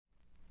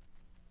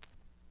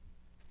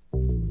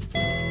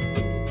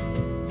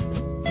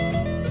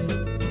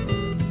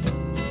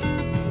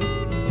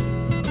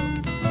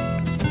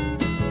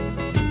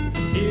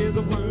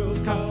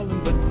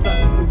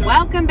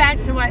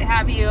to What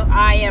Have You.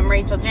 I am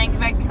Rachel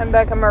Jankovic. I'm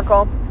Becca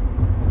Merkel.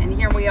 And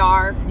here we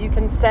are. You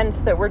can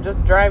sense that we're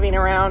just driving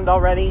around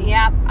already.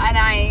 Yep, and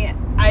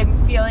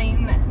I'm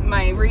feeling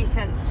my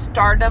recent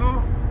stardom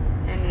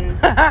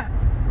and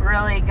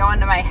really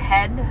going to my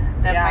head.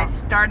 My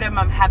stardom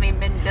of having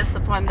been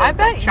disciplined as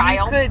a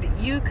child.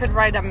 You could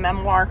write a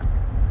memoir.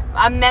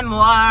 A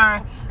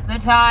memoir. The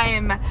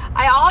time.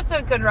 I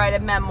also could write a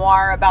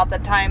memoir about the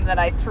time that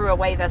I threw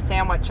away the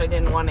sandwich I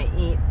didn't want to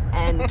eat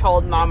and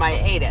told Mom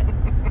I ate it.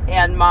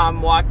 And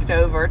Mom walked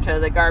over to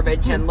the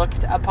garbage and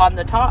looked upon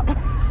the top.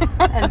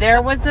 And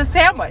there was the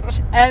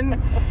sandwich.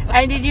 And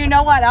did you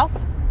know what else?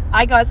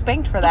 I got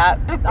spanked for that.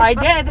 I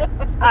did.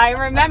 I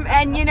remember.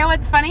 And you know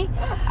what's funny?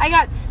 I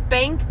got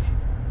spanked.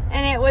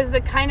 And it was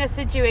the kind of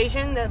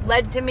situation that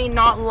led to me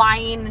not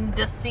lying and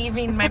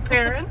deceiving my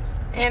parents.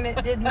 And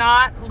it did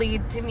not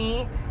lead to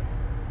me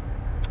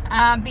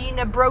being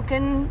a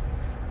broken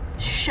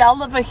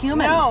shell of a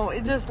human. No,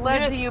 it just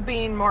led to you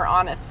being more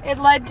honest. It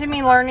led to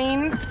me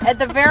learning, at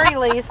the very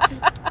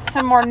least,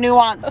 some more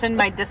nuance in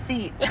my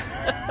deceit.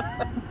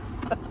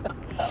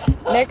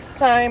 Next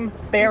time,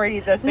 bury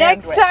the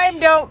sandwich. Next time,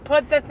 don't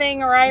put the thing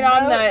right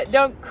on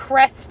don't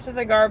crest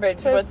the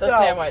garbage with the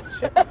sandwich.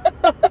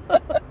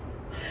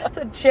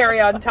 The cherry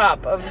on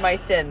top of my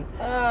sin.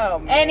 Oh,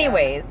 man.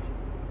 Anyways.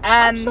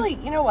 Actually,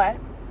 you know what?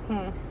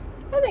 I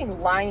think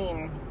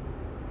lying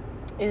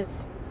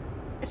it's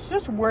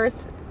just worth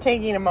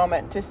taking a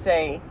moment to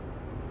say,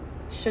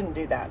 shouldn't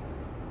do that.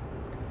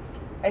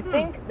 I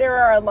think there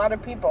are a lot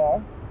of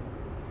people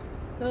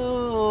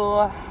who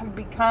have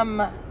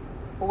become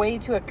way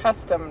too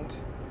accustomed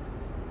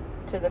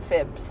to the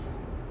fibs.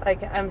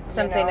 Like I'm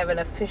something of an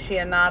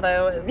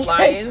aficionado of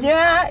lying.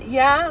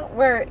 Yeah,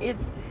 where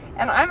it's,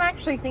 and I'm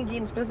actually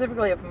thinking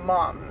specifically of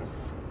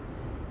moms,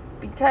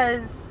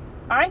 because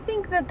I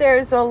think that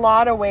there's a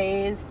lot of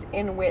ways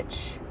in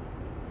which,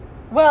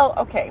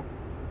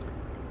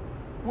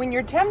 when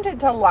you're tempted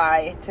to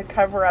lie to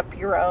cover up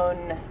your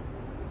own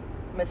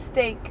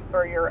mistake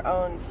or your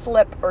own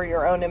slip or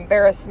your own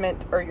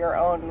embarrassment or your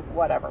own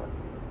whatever.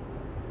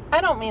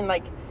 I don't mean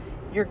like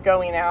you're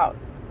going out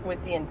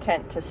with the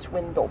intent to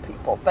swindle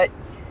people, but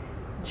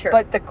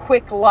the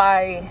quick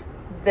lie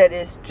that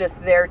is just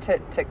there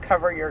to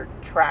cover your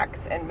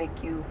tracks and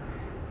make you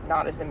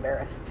not as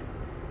embarrassed.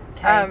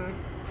 Okay.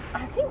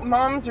 I think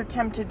moms are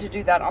tempted to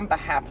do that on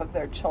behalf of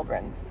their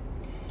children.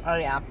 Oh,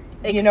 yeah.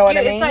 You know what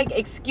I mean? It's like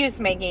excuse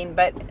making,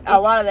 but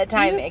a lot of the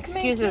time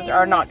excuses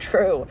are not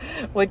true,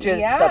 which is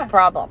the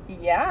problem.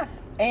 Yeah.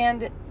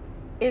 And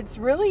it's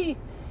really,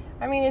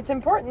 it's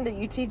important that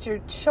you teach your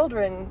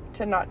children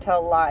to not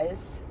tell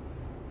lies,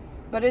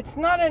 but it's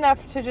not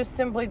enough to just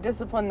simply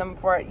discipline them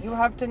for it. You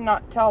have to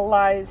not tell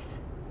lies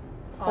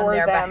for on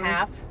their them.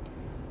 behalf.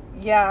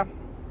 Yeah.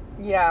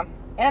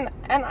 And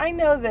I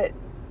know that,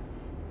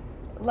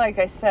 like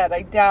I said,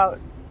 I doubt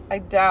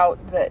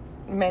that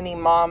many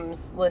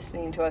moms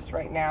listening to us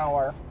right now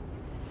are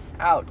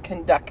out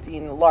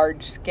conducting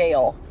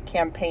large-scale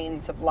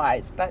campaigns of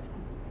lies, but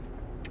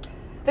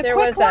the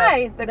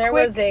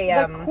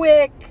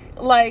quick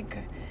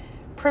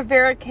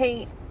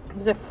prevaricate. It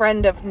was a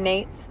friend of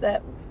Nate's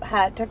that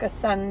took a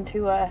son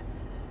to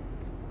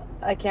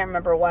I can't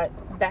remember what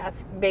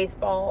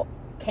baseball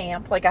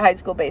camp, like a high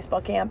school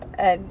baseball camp,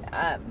 and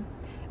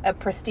a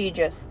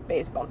prestigious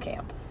baseball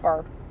camp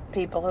for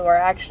people who are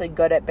actually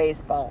good at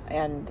baseball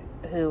and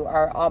who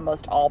are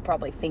almost all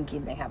probably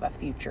thinking they have a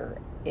future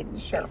in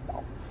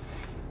baseball.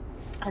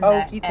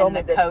 And you told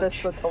me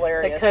this was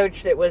hilarious. The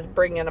coach that was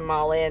bringing them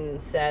all in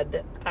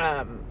said,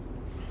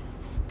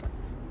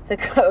 the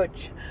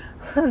coach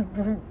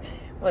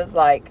was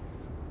like,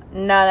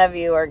 none of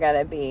you are going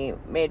to be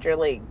Major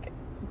League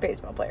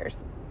Baseball players.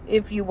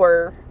 If you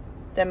were,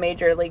 the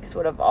major leagues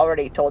would have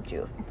already told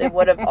you. They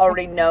would have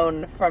already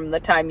known from the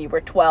time you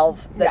were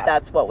 12 that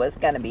that's what was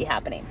going to be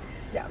happening.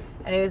 Yeah.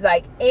 And he was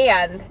like,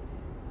 and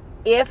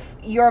if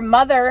your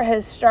mother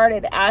has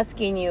started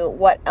asking you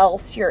what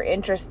else you're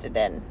interested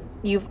in,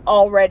 you've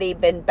already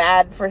been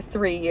bad for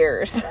 3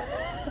 years.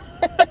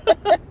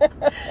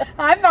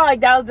 I felt like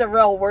that was a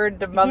real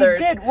word to mothers.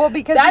 He did. Well,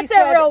 because that's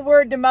a real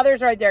word to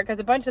mothers right there, because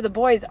a bunch of the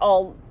boys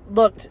all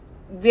looked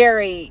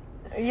very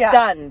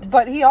stunned.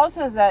 But he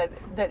also said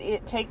that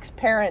it takes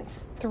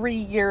parents 3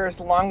 years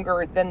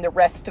longer than the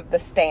rest of the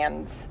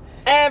stands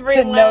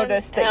to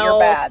notice that you're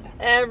bad.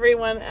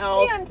 Everyone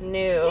else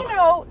knew.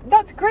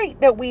 That's great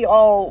that we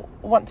all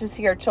want to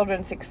see our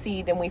children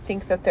succeed and we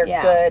think that they're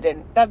good,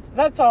 and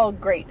that's all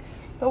great.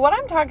 But what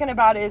I'm talking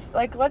about is,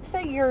 like, let's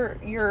say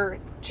your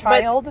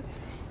child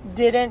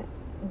didn't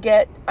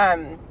get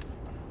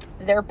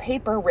their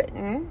paper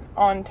written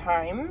on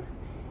time,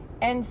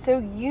 and so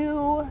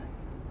you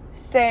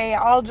say,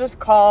 I'll just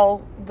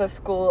call the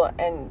school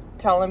and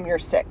tell them you're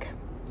sick.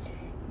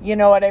 You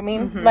know what I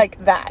mean? Mm-hmm.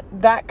 Like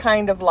that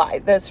kind of lie.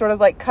 The sort of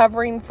like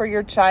covering for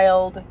your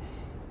child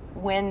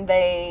when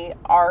they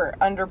are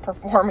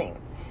underperforming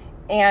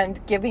and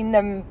giving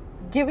them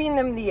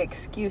the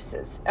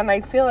excuses. And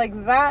I feel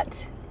like that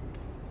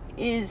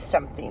is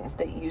something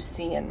that you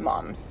see in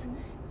moms.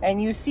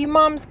 and you see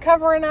moms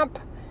covering up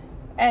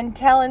and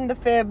telling the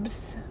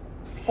fibs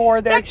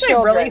for their children. It's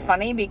actually really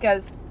funny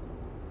because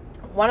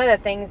one of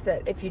the things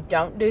that if you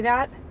don't do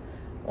that,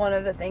 one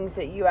of the things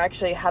that you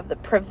actually have the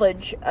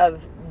privilege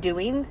of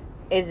doing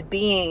is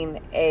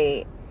being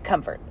a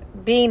comfort,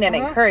 being an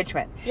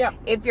encouragement. Yeah.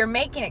 If you're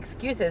making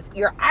excuses,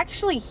 you're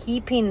actually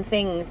heaping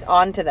things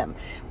onto them.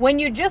 When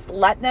you just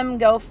let them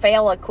go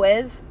fail a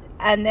quiz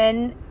and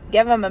then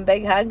give them a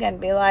big hug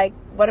and be like,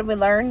 what did we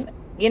learn?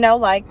 You know,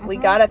 like, we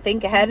got to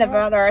think ahead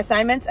about our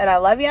assignments, and I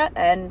love you,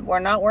 and we're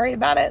not worried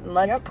about it, and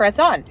let's press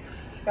on.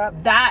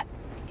 Yep. That,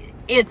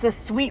 it's a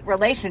sweet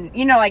relation.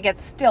 You know, like, it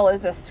still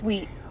is a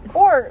sweet.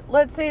 Or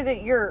let's say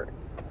that your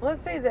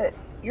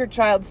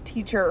child's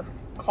teacher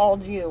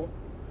called you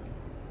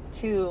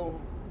to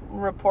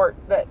report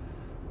that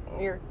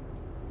your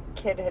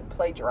kid had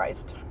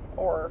plagiarized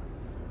or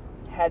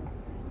had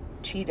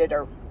cheated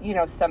or, you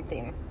know,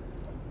 something.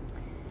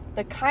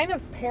 The kind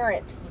of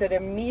parent that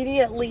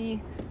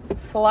immediately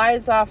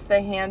flies off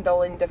the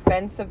handle in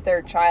defense of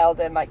their child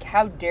and like,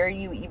 how dare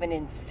you even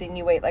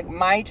insinuate, like,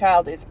 my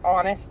child is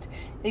honest,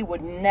 they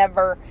would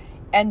never,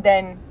 and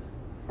then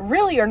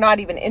really are not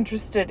even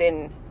interested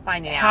in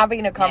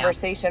having a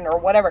conversation or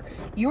whatever.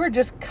 You are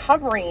just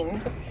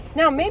covering.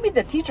 Now, maybe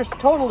the teacher's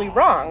totally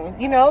wrong,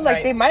 you know,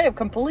 like they might have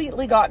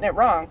completely gotten it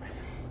wrong.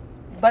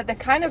 But the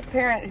kind of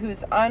parent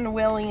who's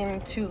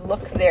unwilling to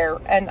look there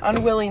and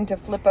unwilling to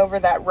flip over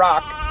that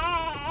rock.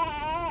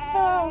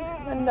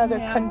 Oh, another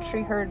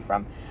country heard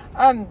from.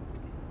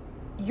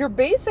 You're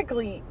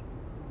basically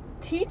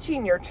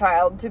teaching your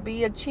child to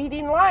be a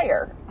cheating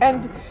liar.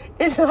 And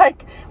it's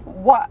like,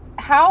 what?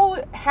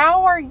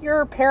 How are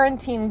your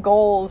parenting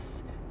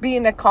goals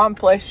being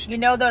accomplished, you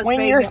know, those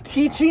when you're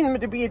teaching them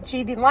to be a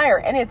cheating liar?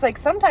 And it's like,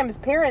 sometimes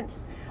parents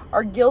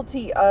are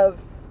guilty of,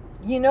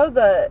 you know,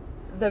 the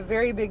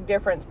very big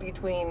difference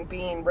between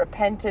being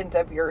repentant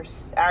of your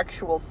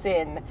actual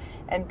sin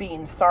and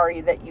being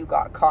sorry that you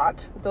got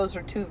caught. Those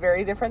are two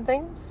very different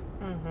things.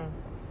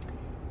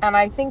 And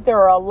I think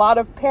there are a lot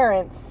of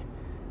parents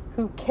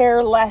who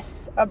care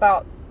less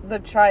about the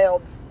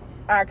child's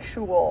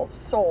actual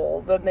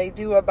soul than they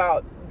do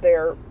about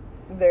their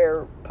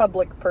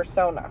public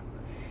persona.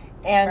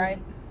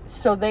 And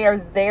so they are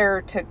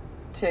there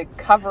to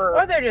cover.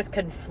 Or they're just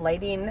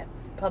conflating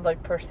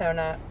public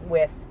persona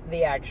with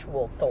the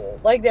actual soul.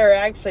 Like, they're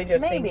actually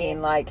just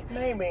thinking, like,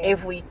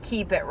 if we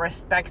keep it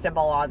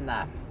respectable on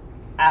the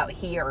out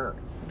here,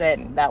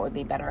 then that would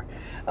be better.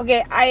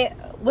 Okay,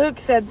 Luke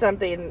said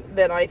something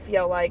that I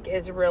feel like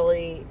is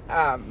really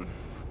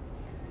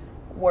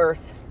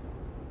worth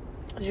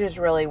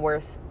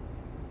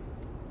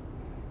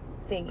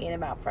thinking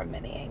about from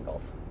many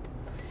angles.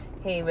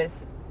 He was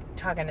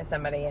talking to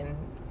somebody, and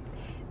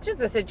it's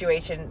just a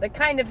situation, the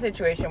kind of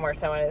situation where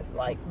someone is,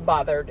 like,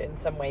 bothered in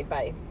some way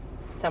by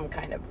some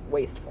kind of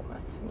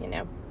wastefulness, you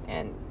know.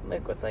 And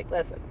Luke was like,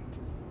 listen,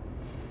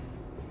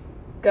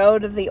 go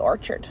to the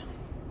orchard.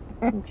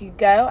 If you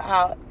go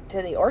out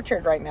to the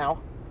orchard right now,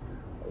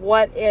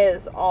 what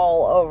is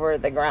all over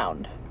the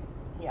ground?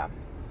 Yeah.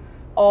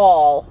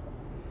 All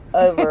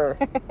over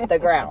the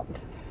ground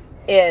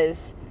is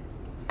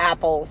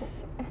apples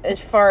as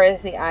far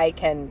as the eye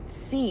can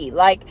see.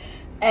 Like,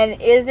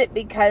 and is it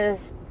because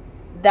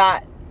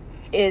that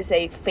is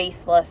a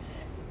faithless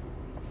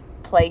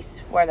place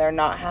where they're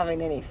not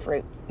having any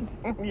fruit?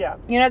 Yeah.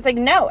 You know, it's like,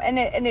 no. And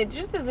it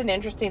just is an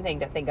interesting thing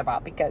to think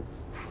about, because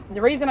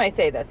the reason I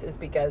say this is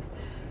because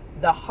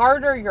the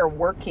harder you're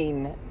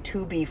working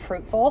to be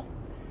fruitful,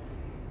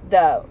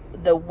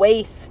 the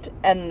waste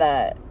and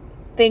the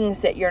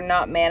things that you're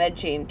not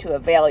managing to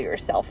avail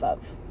yourself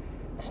of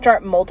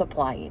start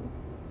multiplying.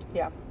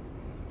 Yeah.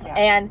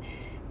 And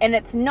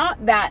it's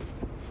not that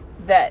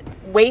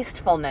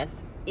wastefulness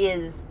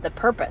is the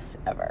purpose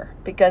of her,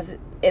 because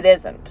it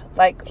isn't.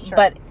 Like,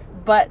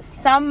 but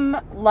some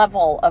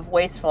level of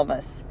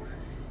wastefulness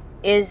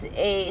is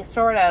a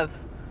sort of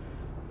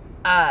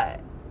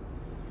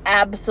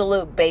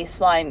absolute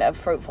baseline of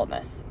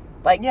fruitfulness.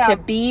 Like, to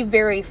be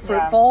very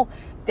fruitful,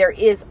 there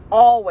is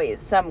always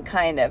some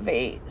kind of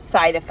a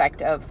side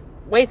effect of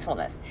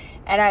wastefulness.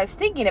 And I was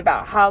thinking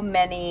about how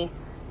many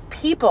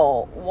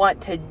people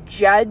want to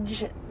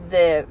judge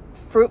the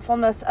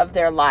fruitfulness of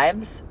their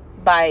lives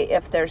by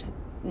if there's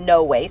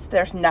no waste,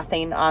 there's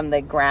nothing on the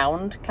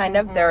ground, kind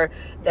of.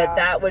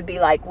 That would be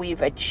like,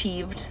 we've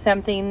achieved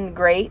something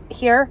great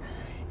here.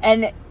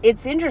 And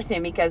it's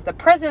interesting because the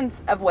presence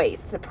of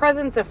waste, the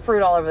presence of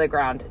fruit all over the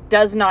ground,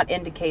 does not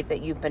indicate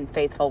that you've been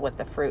faithful with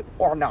the fruit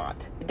or not.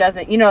 It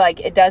doesn't, you know,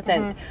 like, it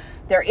doesn't,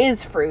 there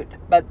is fruit,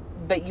 but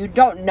you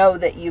don't know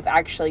that you've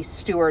actually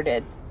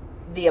stewarded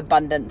the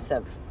abundance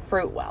of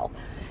fruit well.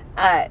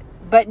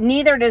 But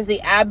neither does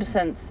the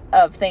absence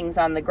of things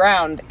on the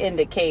ground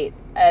indicate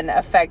an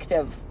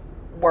effective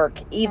work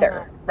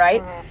either,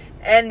 right?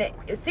 And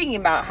thinking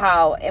about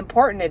how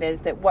important it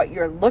is that what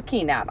you're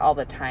looking at all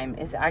the time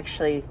is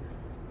actually,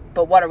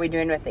 but what are we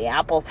doing with the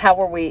apples? How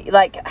are we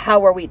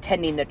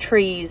tending the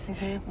trees?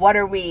 What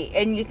are we,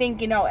 and you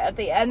think, you know, at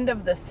the end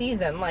of the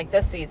season, like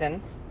this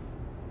season,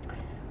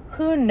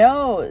 who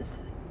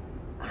knows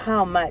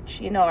how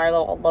much, our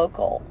little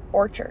local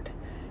orchard,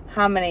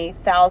 how many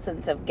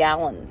thousands of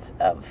gallons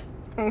of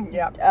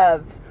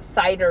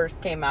ciders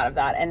came out of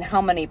that, and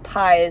how many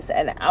pies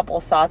and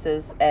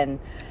applesauces, and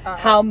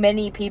how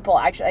many people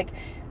actually,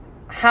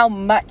 how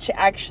much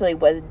actually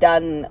was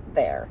done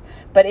there.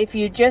 But if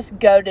you just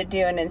go to do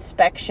an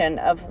inspection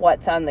of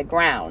what's on the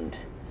ground,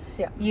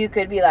 you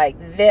could be like,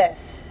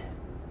 this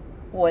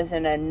was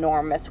an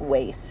enormous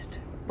waste.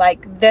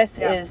 Like, this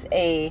is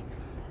a...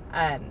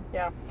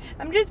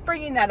 I'm just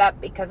bringing that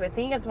up because I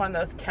think it's one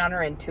of those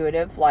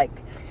counterintuitive, like,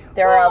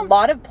 there are a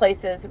lot of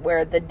places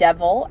where the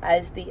devil,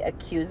 as the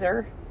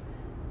accuser,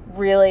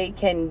 really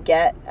can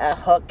get a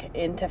hook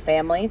into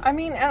families. I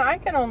mean, and I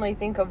can only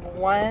think of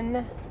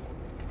one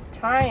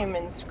time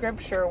in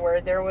Scripture where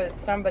there was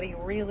somebody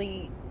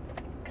really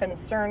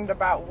concerned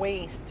about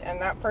waste,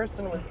 and that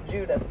person was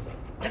Judas.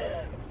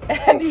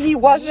 And he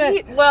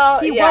wasn't.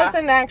 He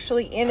wasn't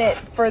actually in it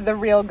for the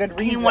real good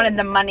reason. He wanted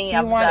the money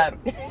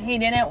He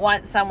didn't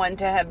want someone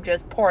to have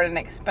just poured an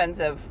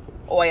expensive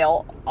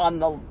oil on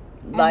the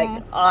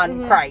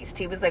Christ.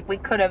 He was like, we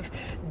could have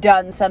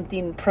done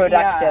something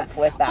productive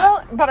with that.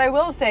 Well, but I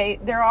will say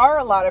there are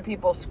a lot of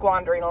people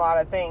squandering a lot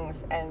of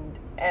things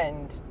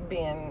and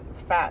being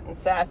fat and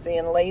sassy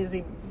and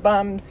lazy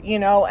bums,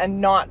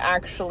 and not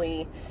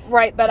actually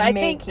right. But I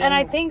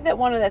think that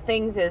one of the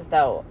things is,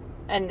 though,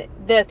 and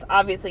this,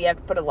 obviously, you have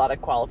to put a lot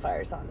of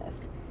qualifiers on this.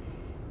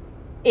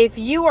 If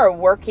you are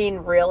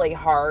working really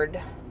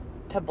hard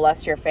to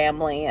bless your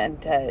family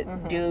and to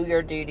do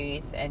your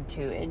duties and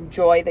to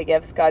enjoy the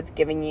gifts God's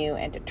giving you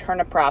and to turn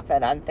a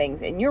profit on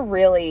things, and you're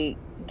really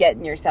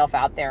getting yourself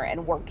out there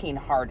and working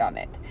hard on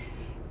it,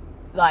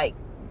 like,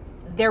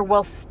 there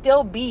will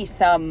still be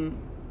some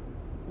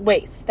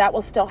waste. That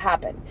will still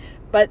happen.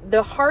 But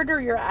the harder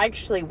you're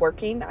actually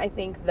working, I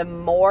think the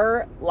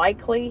more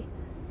likely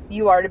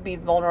you are to be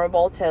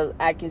vulnerable to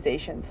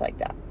accusations like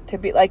that. To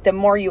be like, the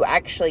more you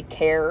actually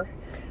care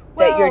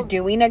that you're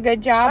doing a good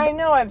job. I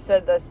know I've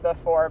said this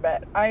before,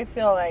 but I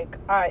feel like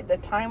the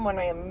time when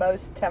I am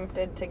most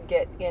tempted to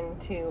get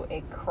into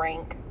a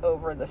crank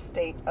over the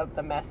state of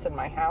the mess in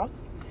my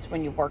house is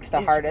when you worked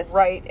the hardest.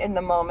 Right in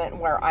the moment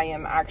where I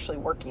am actually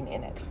working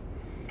in it,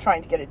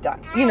 trying to get it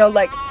done.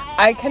 Like,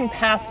 I can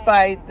pass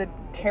by the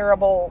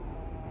terrible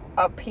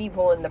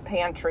upheaval in the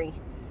pantry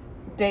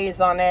days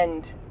on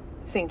end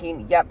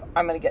thinking, yep,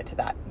 I'm going to get to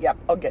that. Yep,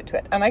 I'll get to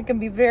it. And I can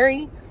be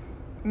very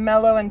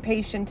mellow and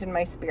patient in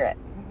my spirit.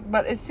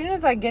 But as soon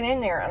as I get in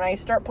there and I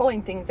start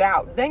pulling things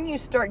out, then you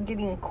start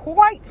getting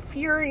quite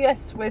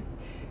furious with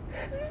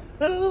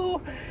who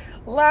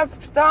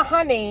left the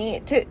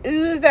honey to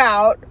ooze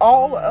out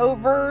all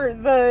over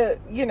the,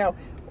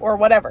 or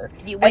whatever.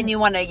 When you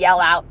want to yell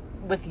out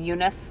with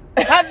Eunice,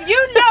 have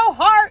you no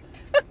heart?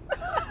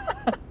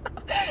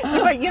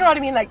 But you know what I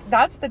mean? Like,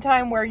 that's the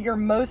time where you're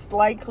most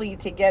likely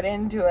to get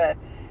into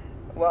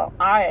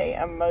I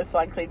am most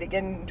likely to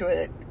get into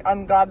an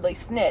ungodly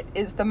snit,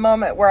 is the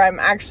moment where I'm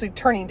actually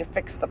turning to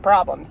fix the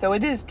problem. So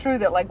it is true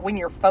that, like, when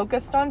you're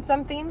focused on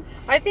something.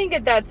 I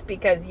think that's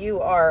because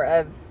you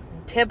are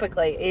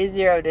typically a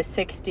 0 to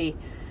 60.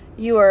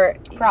 You are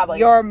probably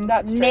your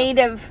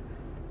native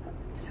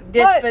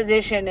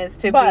disposition is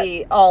to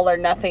be all or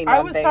nothing.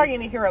 I was talking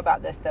to Hero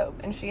about this, though,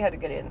 and she had a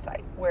good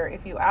insight, where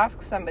if you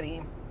ask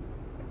somebody,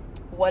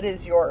 what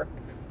is your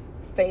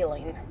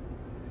failing?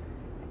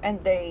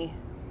 And they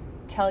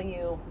tell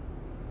you,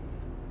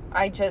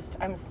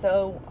 I'm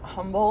so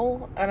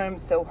humble and I'm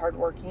so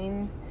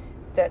hardworking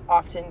that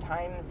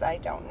oftentimes I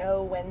don't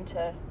know when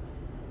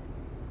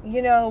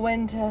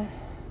to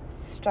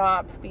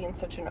stop being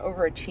such an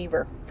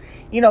overachiever.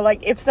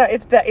 Like, if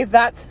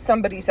that's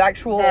somebody's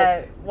actual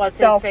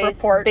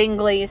self-report.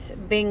 Bingley's.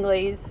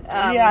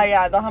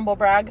 The humble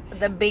brag.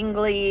 The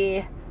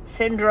Bingley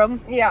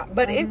syndrome. Yeah,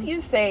 but if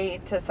you say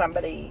to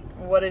somebody,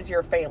 what is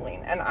your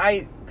failing? And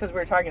because we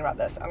were talking about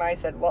this, and I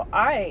said, well,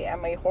 I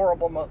am a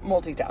horrible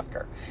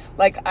multitasker.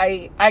 Like,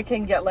 I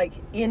can get, like,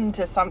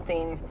 into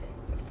something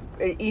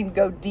and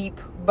go deep,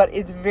 but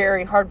it's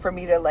very hard for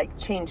me to, like,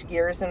 change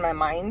gears in my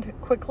mind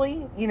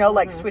quickly,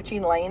 like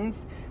switching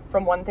lanes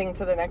from one thing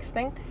to the next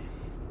thing.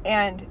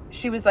 And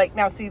she was like,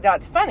 now see,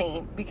 that's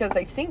funny, because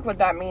I think what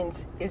that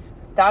means is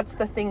that's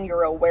the thing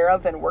you're aware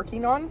of and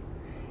working on.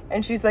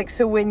 And she's like,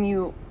 so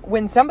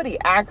when somebody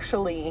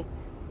actually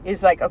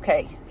is like,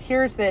 okay,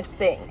 here's this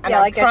thing, and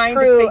I'm trying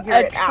to figure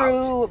it out. A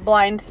true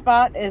blind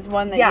spot is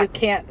one that you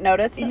can't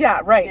notice.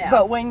 Yeah, right. Yeah.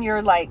 But when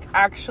you're, like,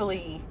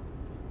 actually,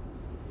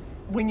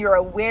 when you're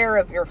aware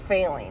of your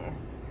failing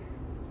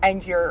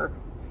and you're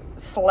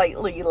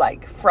slightly,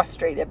 like,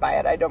 frustrated by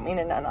it, I don't mean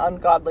in an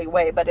ungodly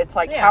way, but it's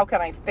like, how can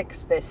I fix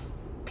this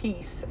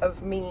piece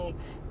of me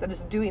that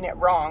is doing it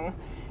wrong?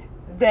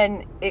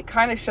 Then it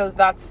kind of shows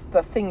that's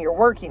the thing you're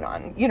working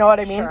on. You know what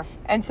I mean? Sure.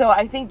 And so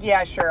I think,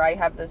 I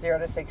have the 0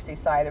 to 60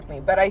 side of me.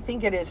 But I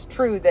think it is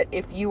true that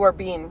if you are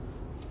being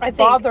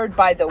bothered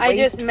by the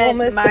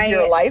wastefulness of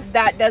your life.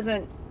 That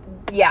doesn't,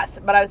 yes.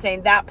 But I was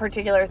saying that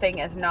particular thing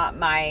is not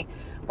my,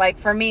 like,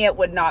 for me it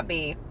would not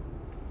be,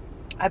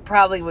 I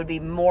probably would be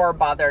more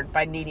bothered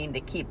by needing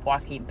to keep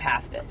walking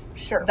past it.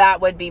 Sure.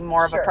 That would be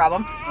more of a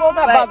problem. Well,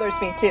 that bothers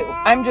me too.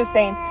 I'm just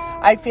saying,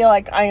 I feel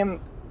like I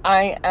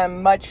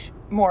am much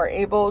more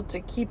able to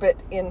keep it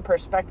in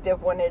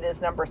perspective when it is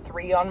number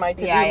 3 on my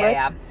to-do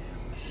list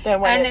than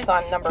when it's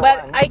on number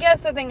 1. But I guess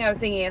the thing I was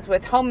thinking is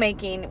with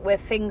homemaking, with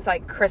things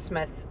like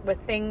Christmas, with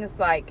things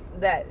like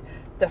that,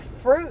 the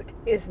fruit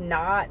is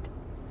not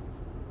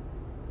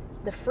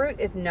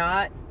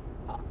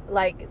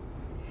like,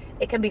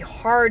 it can be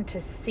hard to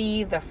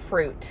see the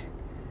fruit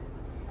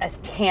as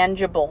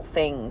tangible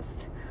things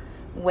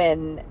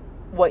when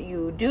what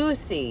you do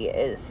see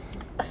is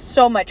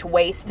so much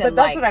waste. But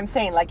that's what I'm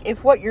saying. Like,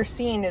 if what you're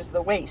seeing is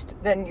the waste,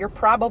 then you're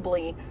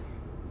probably,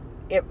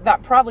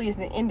 that probably is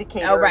an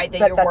indicator that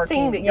you're the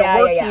thing that you're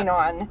working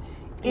on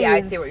is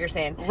I see what you're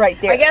saying. Right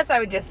there. I guess I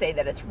would just say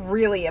that it's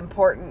really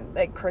important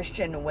that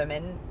Christian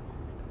women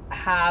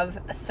have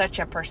such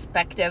a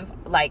perspective,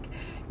 like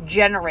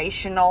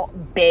generational,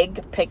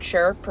 big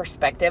picture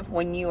perspective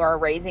when you are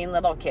raising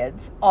little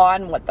kids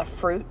on what the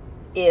fruit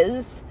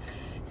is,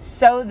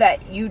 so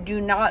that you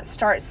do not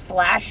start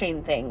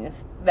slashing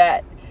things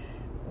that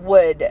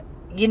would,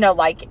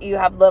 like you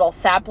have little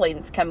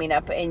saplings coming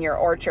up in your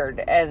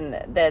orchard,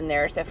 and then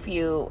there's a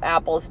few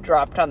apples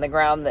dropped on the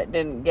ground that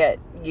didn't get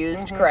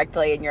used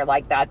correctly, and you're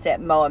like, that's it,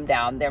 mow them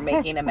down, they're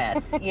making a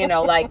mess.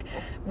 Like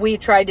we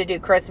tried to do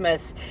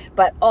Christmas,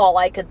 but all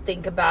I could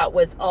think about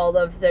was all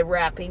of the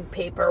wrapping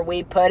paper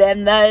we put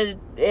in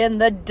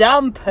the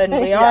dump, and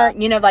we aren't,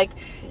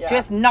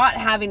 just not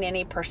having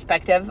any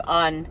perspective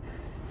on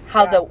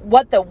how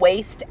what the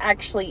waste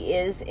actually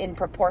is in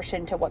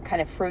proportion to what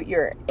kind of fruit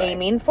you're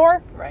aiming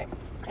for. Right.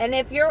 And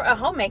if you're a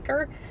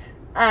homemaker,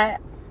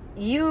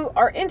 you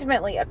are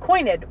intimately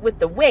acquainted with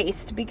the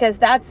waste, because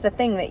that's the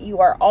thing that you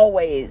are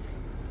always,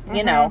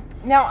 Now,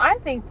 I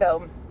think,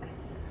 though,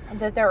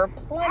 that there are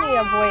plenty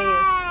of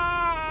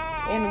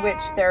ways in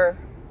which there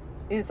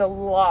is a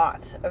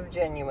lot of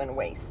genuine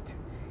waste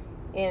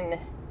in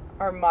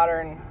our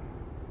modern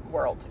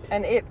world.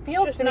 And it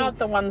feels just to me... not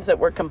the ones that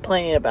we're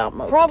complaining about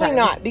most Probably of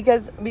the time.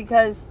 not,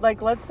 because,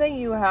 like, let's say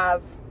you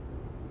have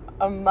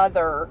a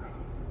mother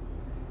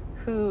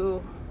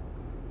who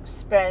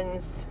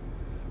spends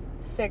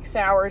 6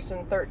 hours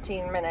and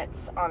 13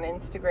 minutes on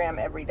Instagram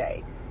every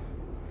day.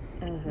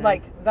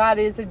 Like, that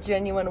is a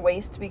genuine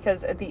waste,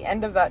 because at the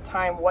end of that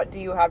time, what do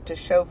you have to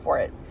show for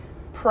it?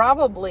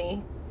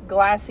 Probably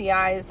glassy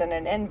eyes and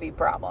an envy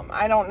problem.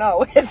 I don't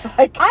know. It's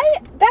like...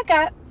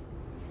 Becca,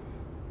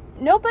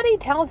 nobody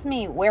tells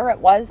me where it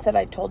was that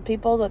I told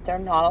people that they're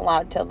not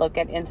allowed to look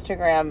at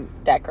Instagram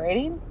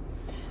decorating,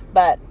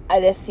 but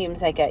this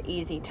seems like an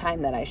easy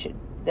time that I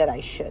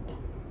should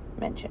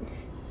mention.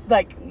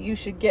 Like, you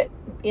should get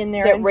in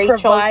there that and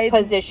Rachel's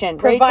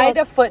provide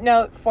a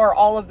footnote for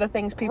all of the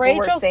things people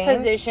were saying. Rachel's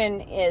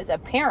position is,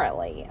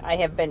 apparently, I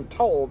have been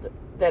told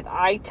that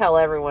I tell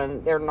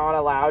everyone they're not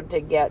allowed to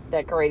get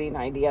decorating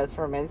ideas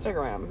from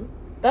Instagram.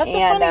 That's a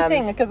funny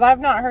thing, because I've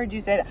not heard you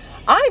say that.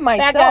 I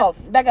myself...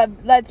 Becca,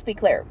 let's be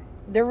clear.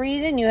 The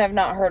reason you have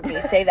not heard me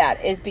say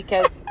that is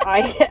because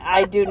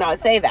I do not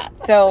say that.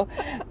 So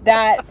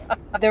that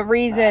the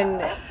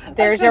reason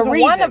there's a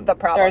reason. One of the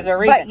problems. There's a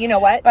reason. But you know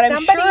what? But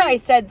I'm sure I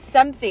said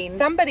something.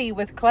 Somebody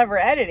with clever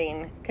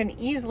editing can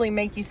easily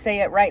make you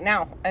say it right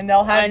now, and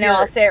they'll have. I know.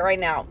 I'll say it right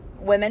now.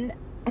 Women,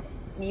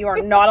 you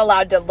are not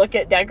allowed to look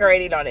at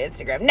decorating on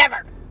Instagram.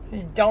 Never.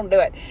 Don't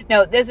do it.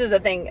 No, this is the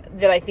thing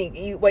that I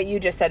think what you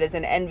just said is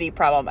an envy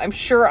problem. I'm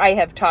sure I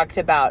have talked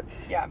about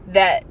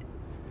that.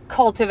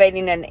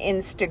 Cultivating an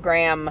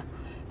Instagram,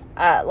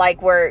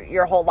 like where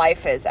your whole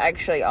life is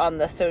actually on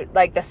the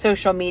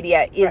social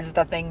media is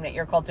the thing that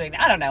you're cultivating.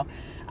 I don't know.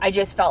 I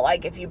just felt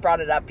like if you brought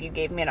it up, you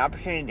gave me an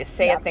opportunity to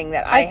say a thing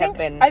that I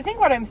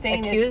think what I'm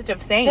saying accused is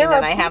of saying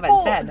that I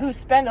haven't said. Who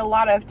spend a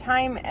lot of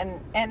time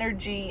and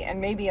energy and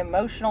maybe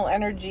emotional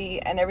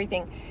energy and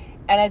everything.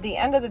 And at the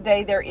end of the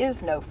day, there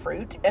is no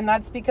fruit. And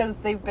that's because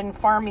they've been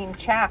farming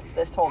chaff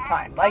this whole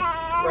time. Like,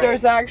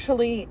 there's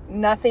actually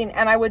nothing.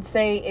 And I would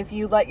say if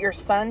you let your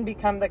son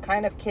become the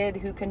kind of kid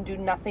who can do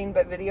nothing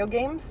but video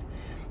games,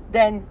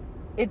 then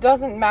it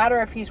doesn't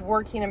matter if he's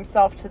working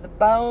himself to the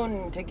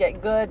bone to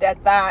get good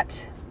at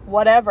that,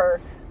 whatever.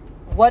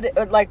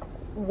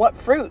 What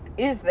fruit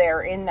is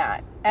there in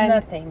that? And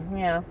nothing,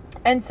 yeah.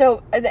 And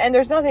so, and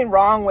there's nothing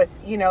wrong with,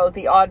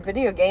 the odd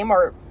video game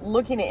or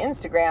looking at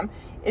Instagram.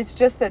 It's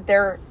just that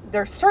there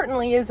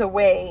certainly is a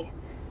way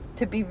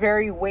to be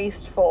very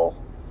wasteful,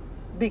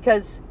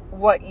 because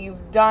what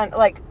you've done,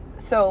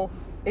 so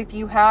if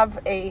you have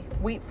a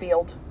wheat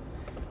field,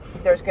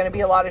 there's going to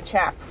be a lot of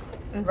chaff,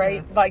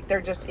 right? Like there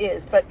just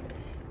is. But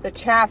the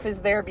chaff is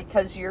there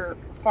because you're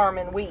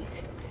farming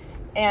wheat.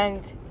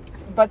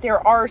 But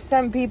there are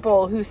some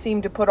people who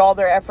seem to put all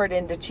their effort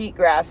into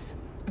cheatgrass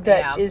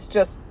that is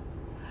just,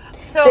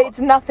 so it's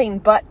nothing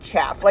but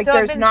chaff. Like, so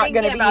there's not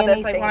going to be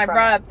anything. When I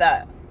brought up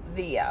the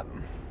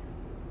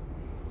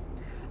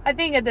I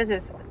think that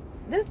this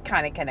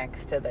kind of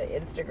connects to the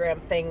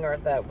Instagram thing or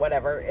the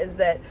whatever, is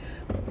that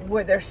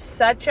where there's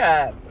such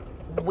a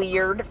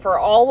weird for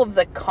all of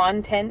the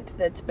content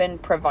that's been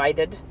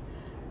provided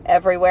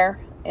everywhere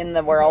in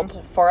the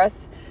world for us.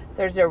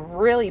 There's a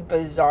really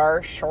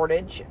bizarre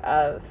shortage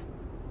of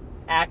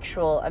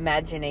actual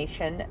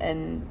imagination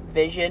and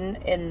vision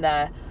in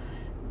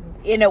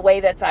a way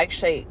that's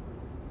actually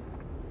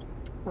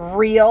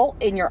real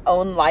in your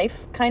own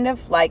life, kind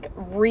of like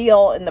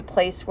real in the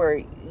place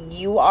where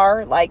you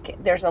are. Like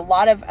there's a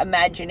lot of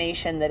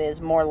imagination that is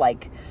more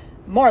like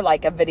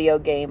a video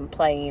game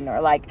playing,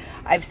 or like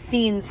I've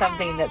seen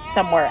something that's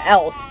somewhere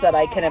else that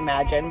I can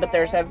imagine, but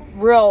there's a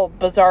real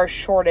bizarre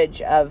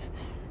shortage of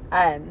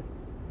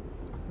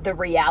the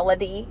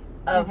reality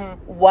of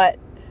what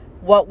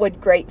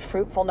would great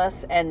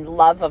fruitfulness and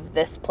love of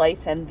this place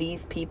and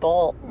these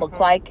people look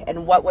like,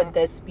 and what would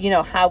this,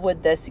 how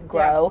would this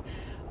grow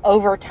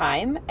over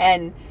time,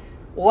 and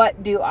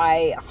what do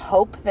I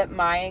hope that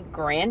my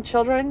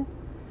grandchildren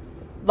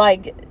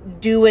like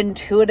do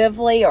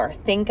intuitively or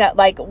think of,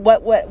 like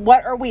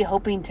what are we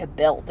hoping to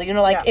build?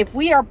 If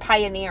we are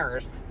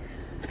pioneers,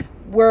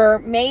 where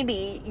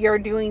maybe you're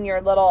doing your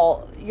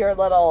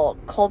little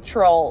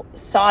cultural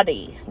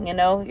soddy,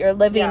 you're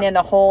living in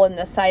a hole in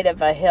the side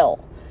of a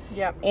hill.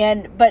 Yeah.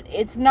 But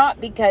it's not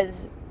because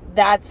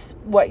that's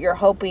what you're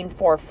hoping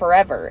for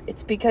forever.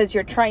 It's because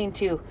you're trying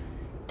to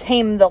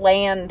tame the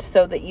land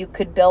so that you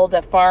could build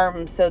a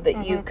farm, so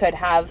that you could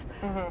have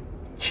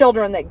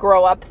children that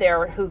grow up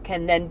there who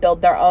can then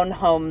build their own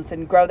homes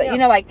and grow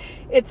that.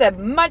 It's a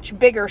much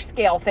bigger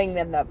scale thing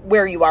than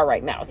where you are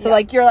right now. So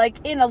you're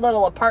in a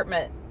little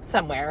apartment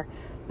somewhere.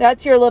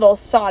 That's your little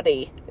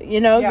soddy.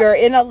 You're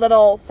in a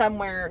little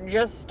somewhere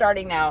just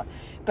starting out,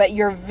 but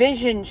your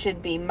vision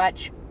should be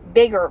much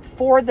bigger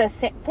for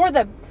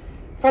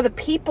the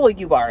people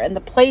you are and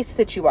the place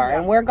that you are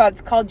and where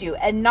God's called you,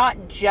 and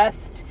not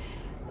just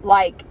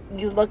like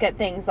you look at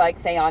things like,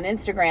 say, on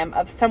Instagram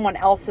of someone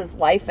else's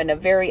life in a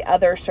very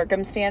other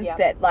circumstance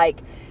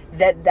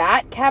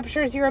that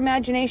captures your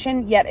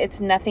imagination, yet it's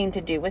nothing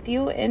to do with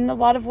you in a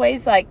lot of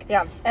ways.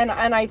 And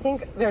I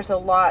think there's a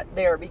lot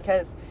there,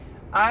 because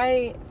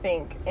I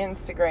think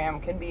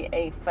Instagram can be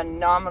a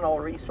phenomenal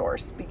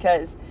resource,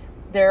 because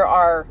there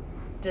are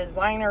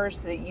designers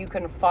that you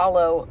can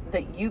follow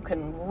that you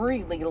can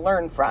really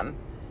learn from.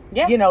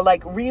 Yeah.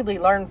 Really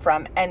learn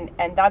from. And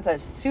that's a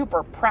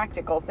super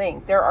practical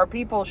thing. There are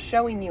people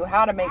showing you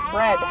how to make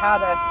bread, how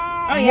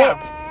to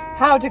knit,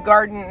 how to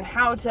garden,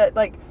 how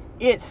to,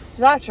 it's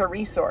such a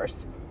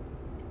resource.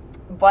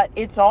 But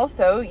it's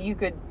also, you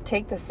could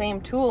take the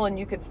same tool and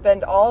you could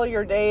spend all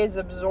your days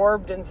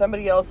absorbed in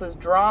somebody else's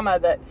drama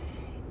that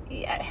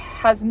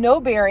has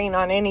no bearing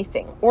on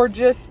anything, or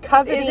just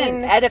coveting,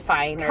 isn't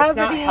edifying, or it's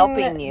not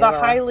helping you, the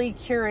highly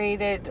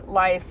curated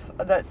life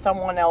that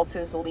someone else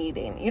is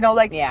leading.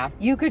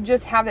 You could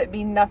just have it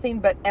be nothing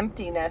but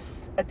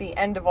emptiness at the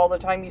end of all the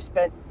time you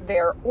spent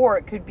there, or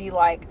it could be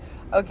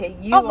okay,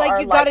 you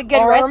got a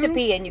good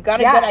recipe and you got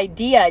a good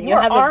idea and you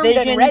have a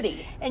vision and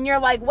ready, and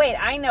you're like, wait,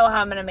 I know how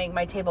I'm going to make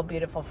my table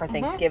beautiful for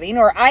Thanksgiving,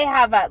 or I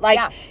have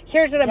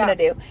here's what I'm going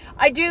to do.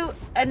 I do,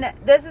 and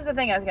this is the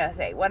thing I was going to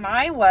say. When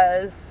I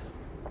was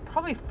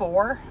probably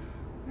 4,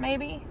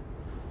 maybe,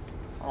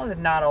 I was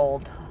not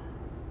old.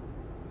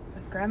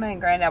 My grandma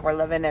and granddad were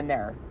living in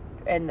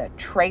the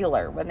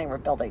trailer when they were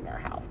building their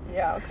house.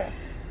 Yeah, okay.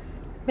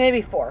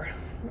 Maybe 4.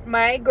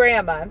 My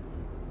grandma,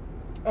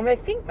 and I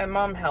think my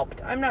mom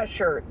helped, I'm not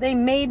sure, they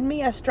made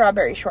me a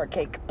strawberry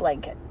shortcake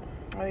blanket.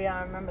 Oh yeah,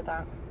 I remember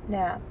that.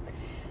 Yeah.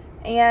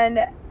 And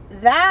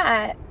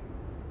that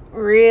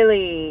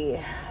really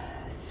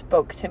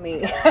spoke to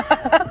me.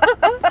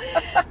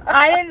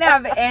 I didn't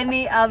have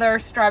any other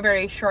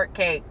strawberry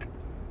shortcake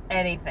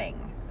anything.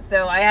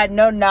 So I had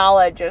no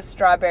knowledge of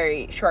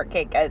strawberry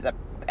shortcake as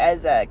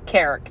a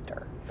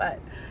character.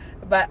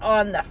 But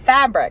on the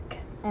fabric,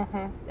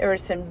 there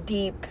was some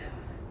deep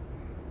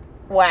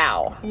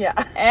wow.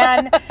 Yeah.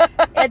 And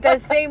at the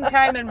same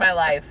time in my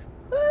life,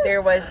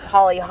 there was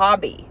Holly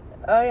Hobby.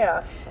 Oh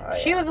yeah.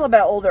 She was a little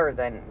bit older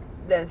than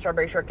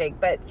Strawberry Shortcake,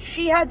 but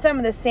she had some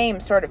of the same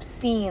sort of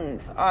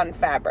scenes on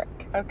fabric.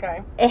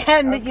 Okay.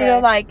 And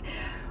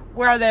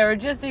where there were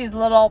just these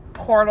little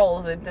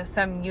portals into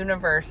some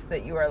universe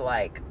that you were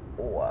like,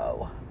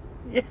 whoa.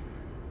 Yeah.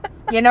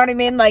 You know what I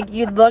mean?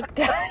 You look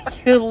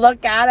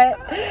at it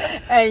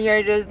and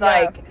you're just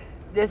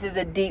this is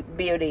a deep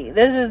beauty.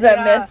 This is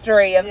a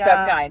mystery of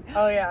some kind.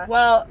 Oh yeah.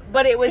 Well,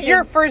 but it was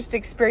your first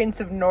experience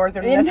of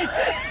Northernness.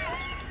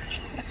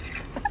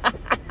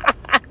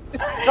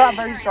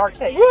 Strawberry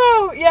shortcake.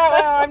 Whoa, yeah,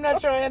 well, I'm not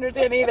sure I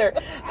understand either.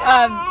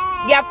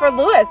 For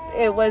Lewis,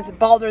 it was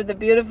Balder the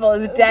Beautiful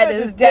is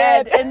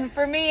dead. And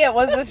for me, it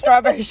was the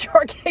strawberry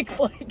shortcake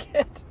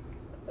blanket.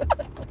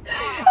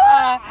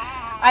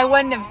 I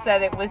wouldn't have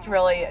said it was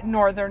really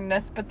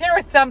Northernness, but there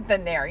was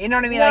something there. You know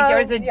what I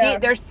mean?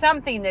 There's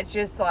something that's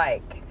just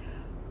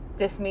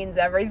this means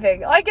everything.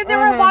 There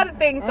were a lot of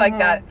things like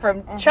that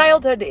from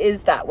childhood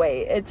is that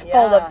way. It's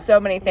full of so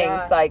many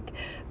things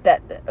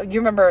that. You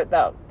remember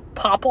the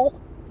popple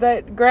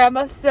that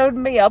Grandma sewed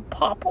me a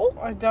popple?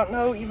 I don't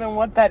know even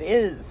what that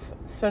is,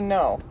 so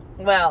no.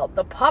 Well,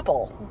 the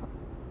popple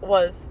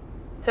was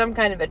some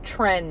kind of a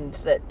trend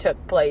that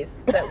took place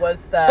that was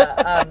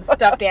the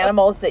stuffed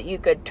animals that you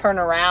could turn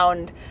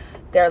around.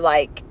 They're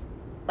like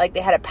they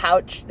had a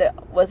pouch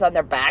that was on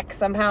their back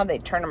somehow.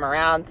 They'd turn them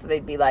around so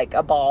they'd be like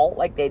a ball.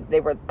 Like they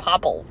were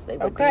popples. They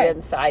would be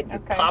inside.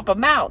 You'd pop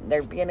them out.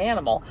 There'd be an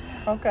animal.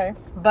 Okay.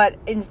 But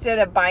instead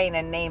of buying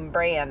a name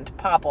brand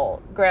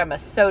popple, Grandma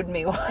sewed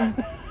me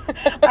one.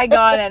 I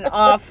got an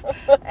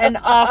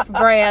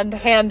off-brand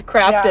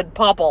handcrafted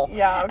popple.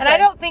 Yeah. Okay. And I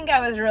don't think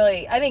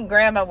I think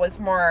Grandma was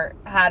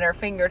had her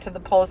finger to the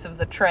pulse of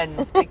the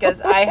trends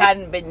because I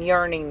hadn't been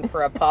yearning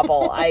for a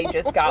popple. I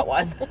just got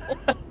one.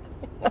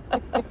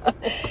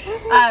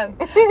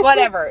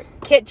 Whatever.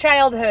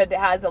 Childhood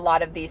has a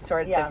lot of these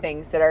sorts of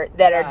things that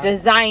are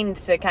designed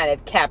to kind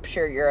of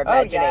capture your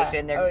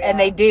imagination. And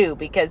they do,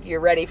 because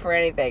you're ready for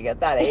anything at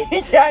that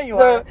age. Yeah, you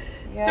are.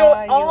 So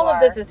all of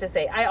this is to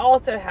say, I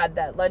also had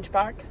that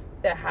lunchbox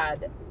that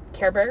had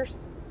Care Bears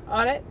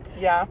on it.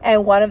 Yeah.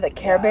 And one of the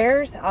Care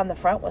Bears on the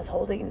front was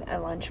holding a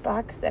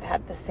lunchbox that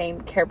had the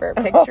same Care Bear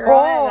picture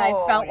on it. And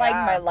I felt like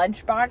my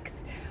lunchbox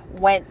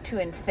went to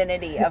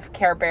infinity of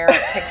Care Bear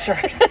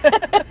pictures.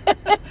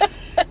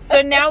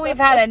 So now we've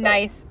had a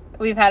nice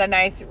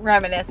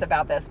reminisce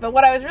about this. But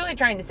what I was really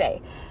trying to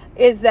say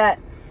is that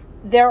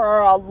there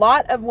are a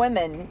lot of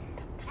women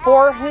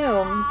for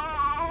whom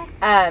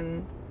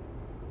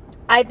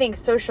I think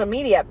social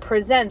media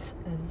presents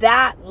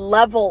that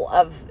level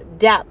of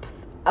depth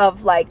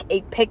of like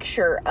a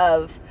picture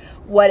of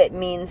what it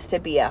means to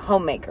be a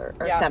homemaker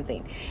or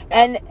something.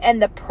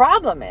 And the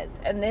problem is,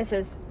 and this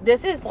is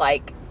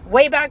like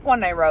way back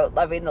when I wrote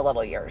Loving the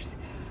Little Years.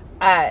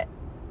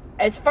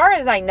 As far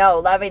as I know,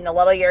 Loving the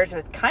Little Years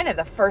was kind of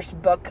the first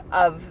book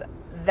of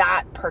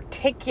that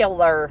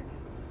particular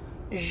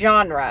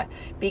genre,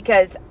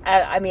 because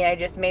I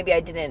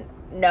didn't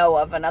know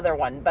of another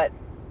one, but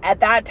at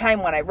that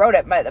time when I wrote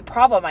it, the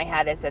problem I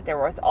had is that there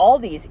was all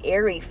these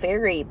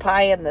airy-fairy,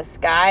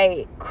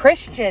 pie-in-the-sky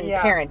Christian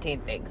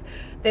parenting things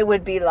that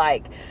would be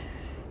like,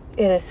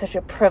 it is such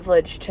a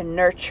privilege to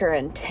nurture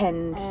and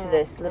tend to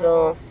this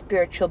little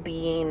spiritual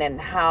being,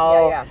 and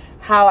how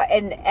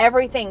and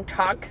everything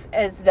talks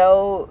as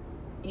though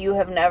you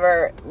have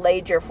never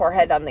laid your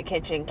forehead on the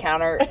kitchen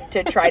counter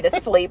to try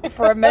to sleep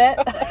for a minute.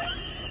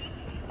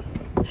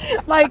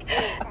 Like,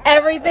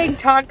 everything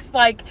talks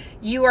like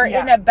you are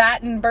in a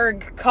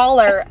Battenberg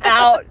collar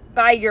out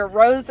by your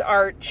rose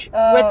arch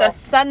with a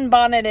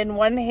sunbonnet in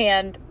one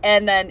hand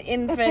and an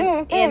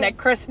infant in a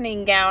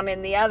christening gown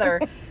in the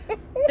other.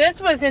 This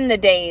was in the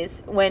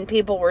days when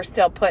people were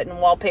still putting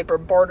wallpaper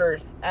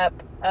borders up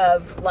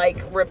of like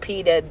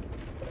repeated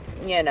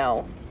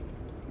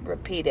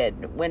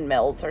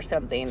windmills or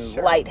something,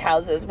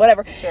 lighthouses,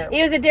 whatever.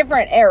 It was a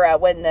different era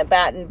when the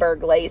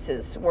Battenberg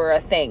laces were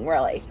a thing,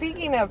 really.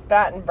 Speaking of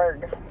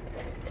Battenberg,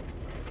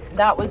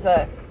 that was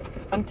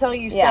until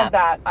you said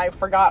that, I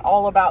forgot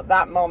all about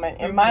that moment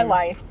in my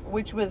life,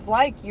 which was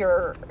like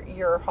your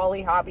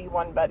Holly Hobby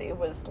one, but it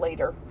was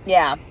later.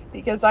 Yeah.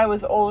 Because I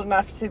was old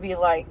enough to be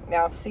like,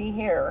 now see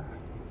here,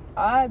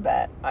 I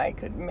bet I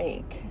could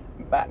make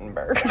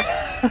Battenberg.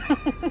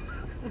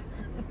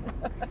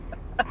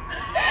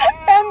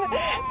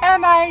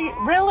 And I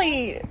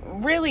really,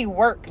 really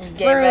worked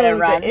through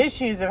the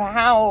issues of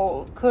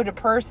how could a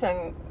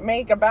person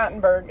make a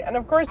Battenberg. And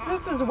of course,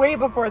 this is way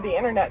before the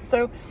internet.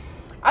 So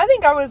I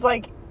think I was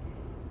like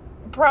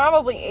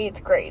probably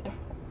 8th grade.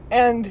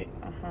 And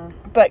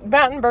but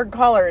Battenberg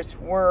collars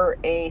were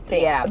a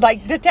thing. Yeah.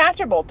 Like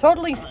detachable,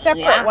 totally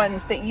separate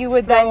ones that you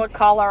would throw a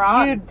collar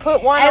on. You'd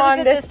put one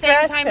on this dress.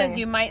 At the same time as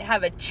you might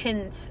have a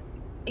chintz.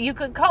 You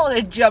could call it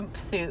a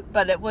jumpsuit,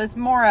 but it was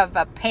more of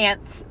a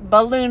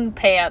balloon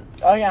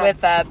pants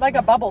with like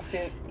a bubble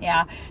suit.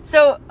 Yeah.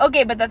 So,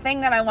 okay, but the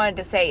thing that I wanted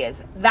to say is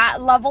that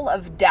level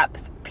of depth,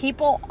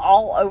 people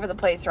all over the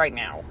place right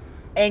now,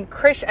 and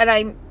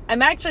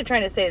I'm actually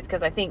trying to say this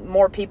because I think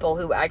more people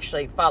who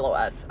actually follow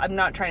us. I'm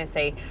not trying to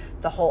say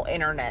the whole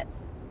internet.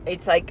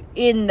 It's like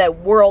in the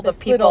world of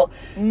people,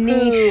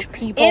 niche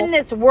people, in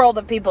this world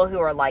of people who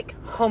are like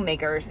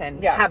homemakers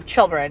and have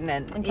children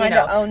and trying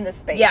to own the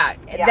space. Yeah,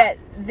 that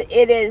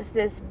it is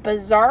this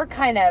bizarre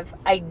kind of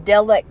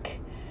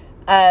idyllic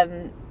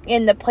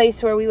in the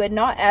place where we would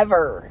not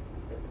ever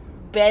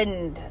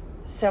bend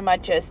so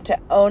much as to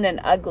own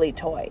an ugly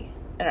toy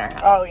in our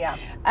house. Oh yeah.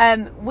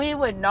 We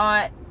would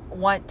not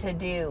want to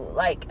do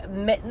like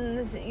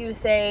mittens. You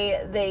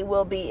say they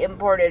will be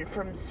imported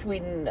from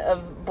Sweden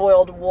of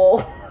boiled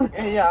wool.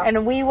 Yeah.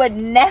 And we would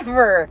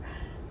never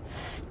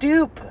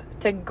stoop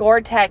to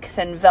Gore-Tex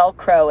and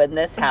Velcro in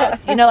this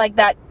house. Like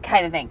that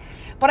kind of thing.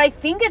 But I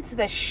think it's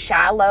a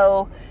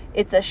shallow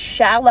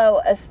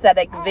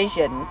aesthetic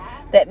vision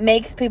that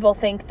makes people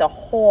think the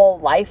whole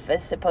life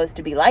is supposed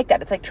to be like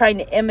that. It's like trying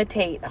to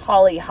imitate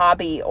Holly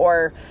Hobby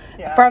or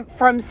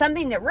from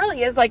something that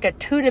really is like a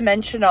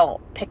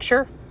 2-dimensional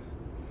picture.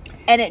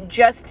 And it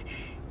just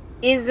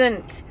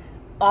isn't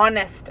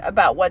honest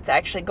about what's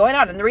actually going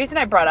on. And the reason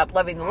I brought up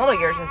Loving the Little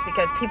Years is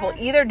because people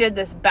either did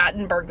this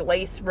Battenberg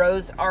lace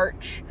rose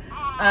arch,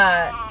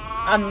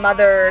 a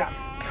mother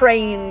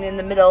praying in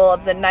the middle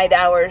of the night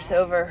hours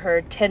over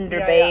her tender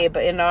babe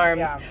in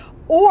arms. Yeah.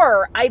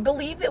 Or I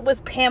believe it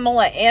was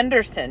Pamela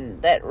Anderson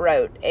that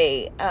wrote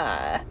a...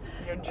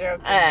 You're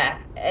joking.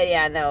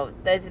 Yeah, no,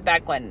 this is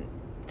back when...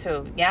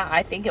 So, yeah,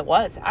 I think it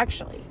was,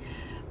 actually.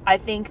 I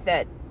think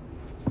that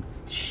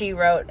she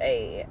wrote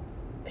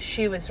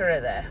she was sort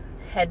of the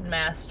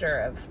headmaster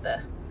of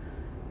the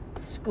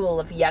school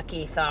of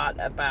yucky thought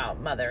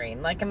about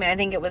mothering. Like, I mean, I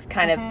think it was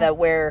kind of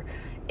where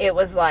it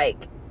was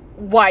like,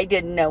 why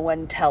did no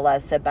one tell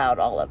us about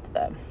all of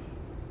the,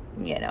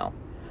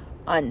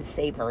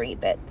 unsavory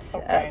bits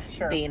of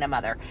being a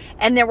mother?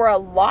 And there were a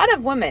lot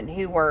of women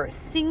who were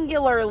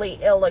singularly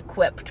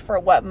ill-equipped for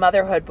what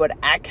motherhood would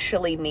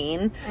actually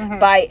mean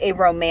by a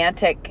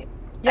romantic,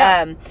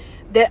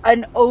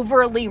 an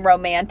overly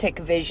romantic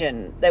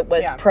vision that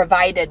was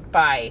provided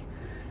by,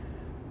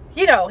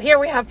 here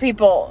we have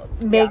people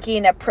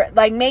making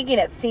making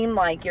it seem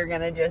like you're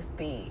going to just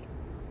be,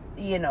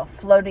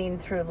 floating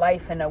through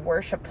life in a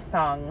worship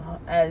song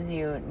as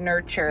you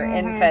nurture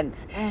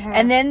infants.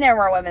 And then there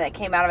were women that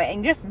came out of it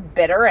and just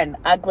bitter and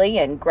ugly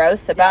and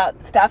gross about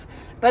stuff.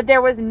 But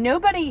there was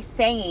nobody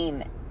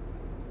saying,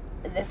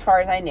 as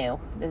far as I knew,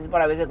 this is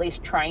what I was at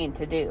least trying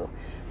to do,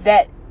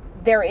 that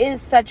there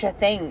is such a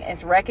thing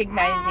as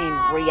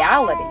recognizing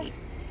reality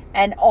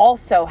and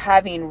also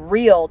having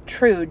real,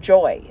 true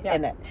joy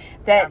in it.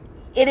 That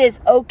it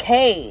is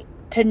okay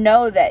to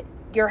know that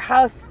your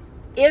house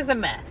is a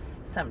mess.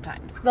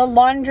 Sometimes the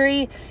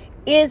laundry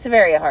is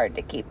very hard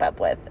to keep up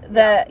with.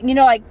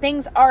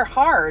 Things are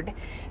hard,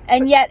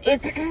 and yet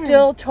it's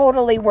still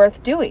totally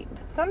worth doing.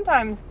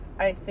 Sometimes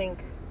I think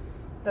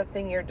the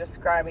thing you're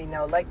describing,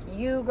 though, like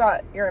you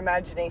got your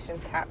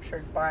imagination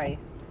captured by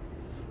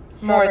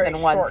more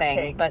than one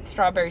thing, but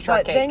strawberry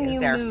shortcake is there. But then you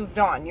moved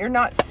on. You're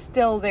not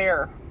still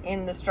there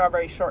in the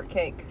strawberry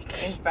shortcake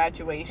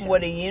infatuation.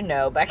 What do you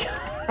know,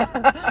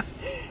 Becca?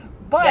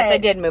 But yes, I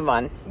did move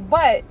on.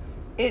 But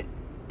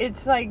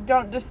it's like,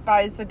 don't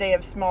despise the day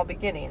of small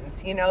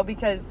beginnings,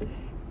 because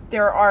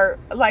there are,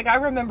 like, I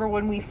remember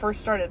when we first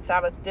started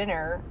Sabbath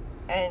dinner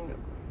and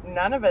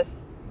none of us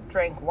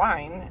drank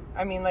wine.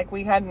 I mean, like,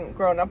 we hadn't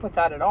grown up with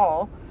that at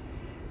all.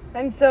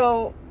 And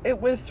so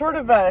it was sort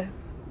of a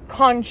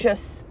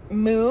conscious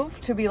move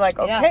to be like,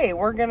 okay,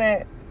 we're going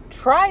to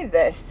try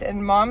this.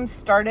 And Mom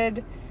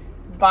started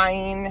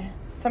buying,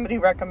 somebody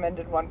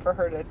recommended one for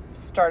her to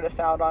start us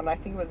out on. I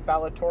think it was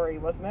Ballatori,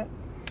 wasn't it?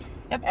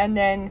 Yep. And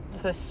then,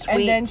 it's a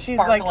sweet, she's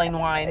sparkling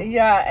wine.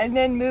 Yeah, and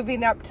then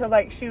moving up to,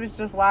 like, she was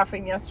just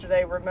laughing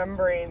yesterday,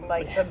 remembering,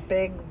 like, the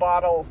big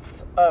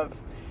bottles of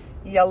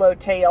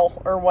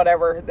Yellowtail or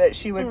whatever that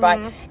she would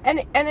buy.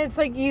 And it's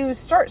like, you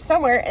start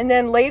somewhere, and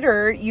then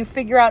later you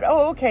figure out,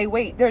 oh, okay,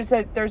 wait, there's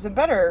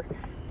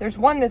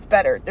one that's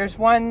better. There's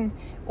one,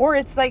 or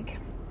it's like,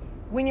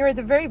 when you're at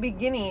the very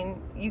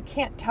beginning, you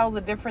can't tell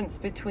the difference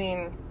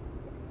between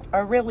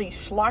a really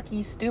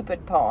schlocky,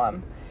 stupid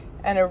poem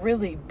and a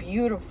really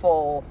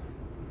beautiful,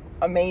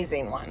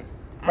 amazing one,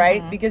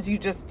 right? Because you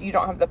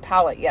don't have the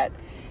palette yet.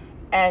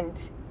 And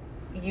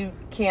you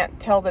can't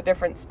tell the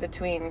difference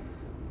between,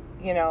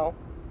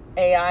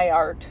 AI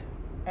art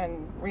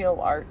and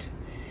real art.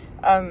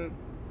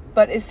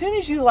 But as soon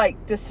as you,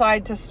 like,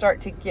 decide to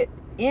start to get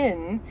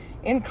in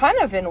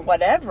kind of in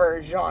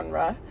whatever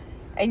genre,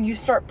 and you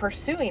start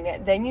pursuing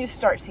it, then you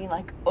start seeing,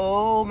 like,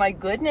 oh my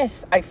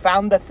goodness, I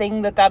found the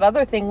thing that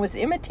other thing was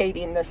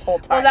imitating this whole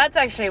time. Well, that's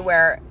actually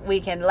where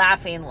we can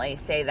laughingly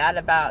say that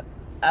about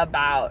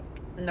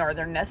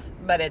Northernness,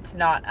 but it's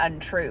not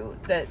untrue.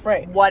 That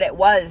what it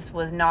was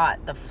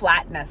not the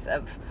flatness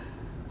of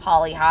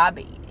Holly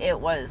Hobby. It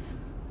was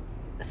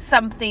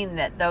something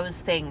that those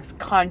things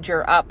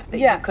conjure up that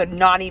you could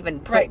not even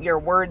put your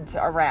words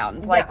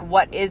around. Like,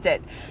 what is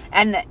it?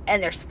 And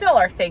there still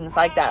are things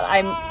like that.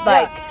 I'm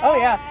like, oh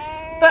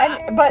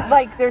yeah, but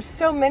like, there's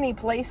so many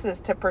places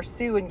to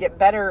pursue and get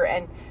better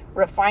and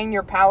refine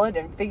your palate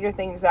and figure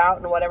things out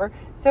and whatever.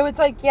 So it's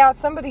like,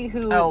 somebody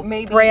who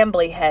maybe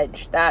Brambly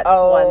Hedge. That's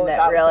one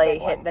that really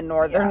hit the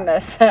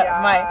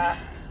Northernness.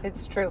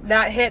 It's true.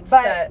 That hits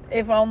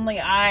if only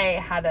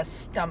I had a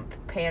stump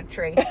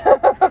pantry.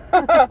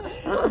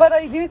 But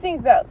I do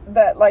think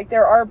that like,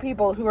 there are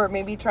people who are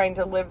maybe trying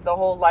to live the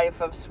whole life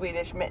of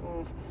Swedish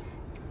Mittens,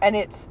 and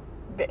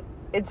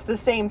it's the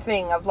same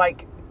thing of,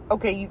 like,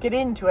 okay, you get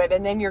into it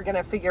and then you're going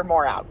to figure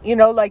more out.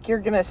 Like, you're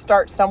going to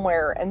start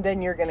somewhere and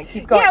then you're going to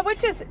keep going. Yeah,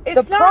 which is...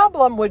 The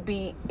problem would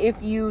be if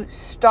you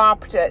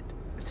stopped at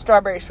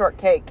strawberry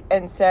shortcake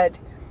and said,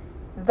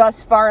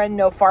 thus far and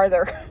no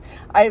farther.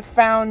 I've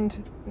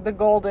found the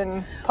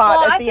golden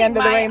pot at the end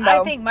of the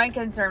rainbow. I think my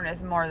concern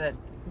is more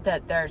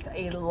that there's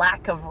a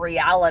lack of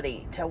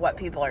reality to what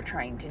people are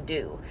trying to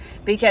do,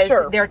 because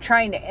they're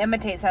trying to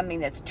imitate something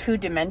that's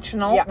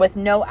two-dimensional with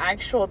no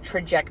actual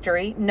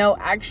trajectory, no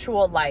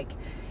actual, like,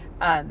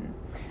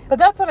 but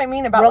that's what I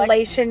mean about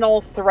relational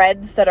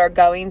threads that are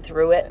going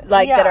through it,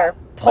 like, that are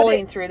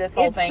pulling through this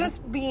whole thing. It's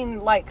just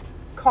being, like,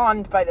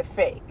 conned by the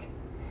fake.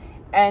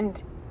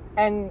 And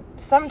And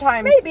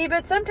sometimes... Maybe,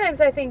 but sometimes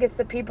I think it's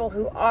the people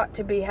who ought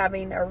to be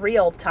having a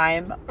real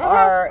time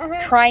are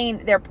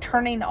they're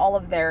turning all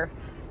of their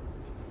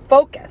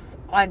focus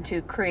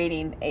onto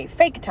creating a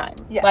fake time.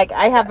 Yes, like,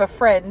 I have a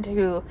friend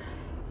who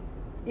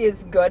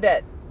is good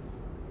at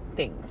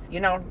things,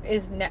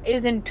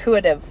 is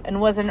intuitive and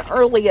was an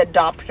early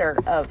adopter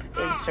of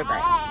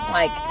Instagram.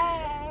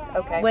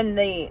 Like, when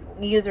the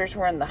users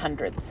were in the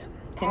hundreds,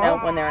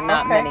 when there are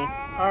not many.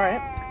 All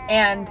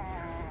right.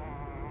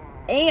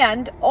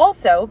 And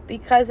also,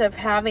 because of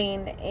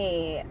having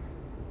a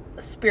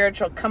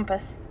spiritual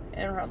compass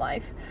in her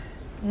life,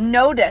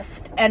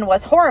 noticed and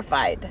was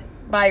horrified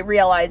by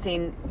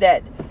realizing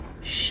that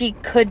she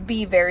could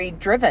be very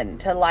driven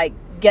to, like,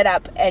 get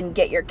up and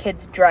get your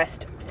kids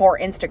dressed for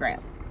Instagram.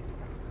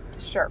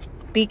 Sure.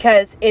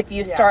 Because if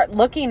you start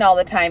looking all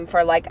the time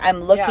for, like,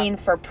 I'm looking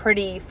for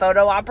pretty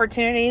photo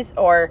opportunities,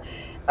 or,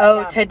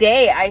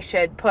 today I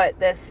should put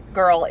this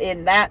girl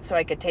in that so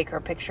I could take her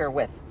picture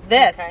with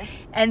this. Okay.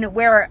 And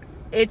where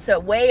it's a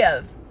way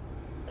of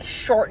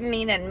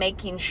shortening and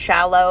making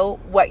shallow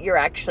what you're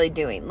actually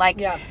doing. Like,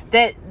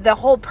 that the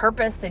whole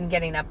purpose in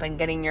getting up and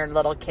getting your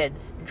little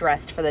kids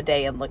dressed for the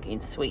day and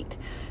looking sweet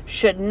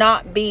should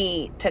not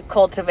be to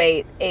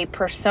cultivate a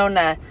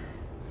persona,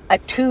 a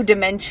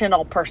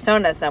two-dimensional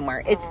persona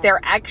somewhere. It's their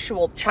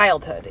actual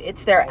childhood.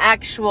 It's their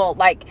actual,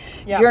 like,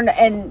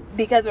 and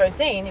because I was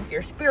saying, if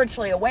you're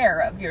spiritually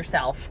aware of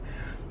yourself,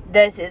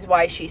 this is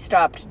why she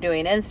stopped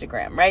doing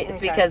Instagram, right? It's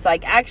because,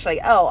 like,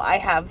 actually, I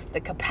have the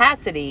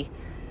capacity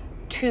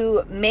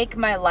to make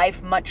my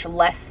life much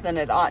less than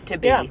it ought to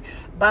be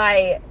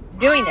by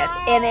doing this.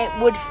 And it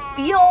would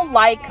feel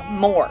like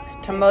more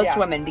to most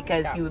women,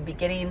 because you would be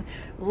getting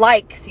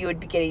likes, you would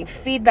be getting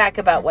feedback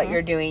about what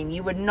you're doing.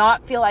 You would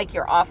not feel like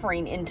you're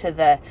offering into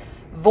the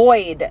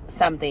void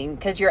something,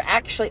 because you're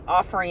actually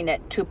offering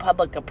it to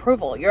public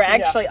approval. You're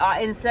actually,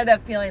 instead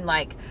of feeling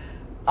like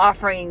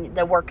offering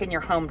the work in your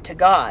home to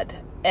God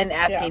and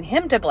asking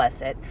Him to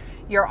bless it,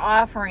 you're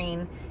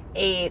offering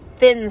a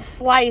thin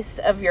slice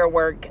of your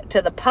work to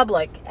the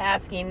public,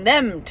 asking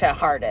them to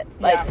heart it.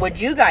 Like,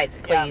 would you guys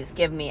please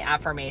give me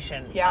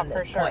affirmation on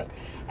this point?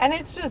 And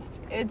it's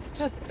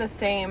just the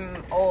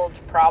same old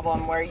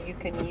problem where you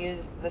can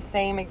use the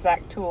same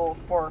exact tool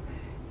for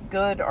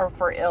good or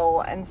for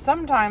ill, and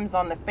sometimes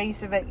on the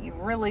face of it you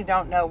really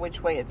don't know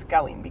which way it's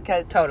going,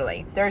 because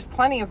there's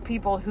plenty of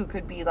people who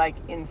could be, like,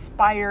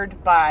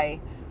 inspired by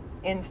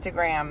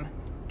Instagram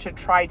to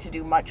try to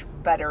do much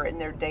better in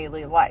their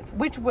daily life,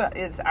 which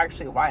is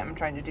actually why I'm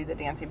trying to do the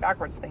dancing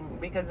backwards thing,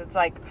 because it's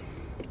like,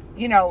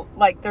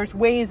 like, there's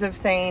ways of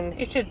saying,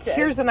 you should,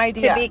 here's an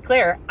idea. To be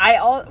clear,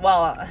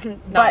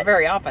 not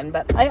very often,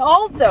 but I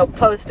also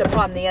post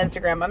upon the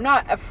Instagram. I'm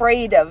not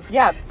afraid of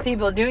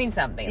people doing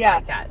something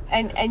like that.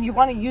 And you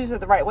want to use it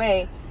the right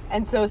way.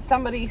 And so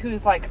somebody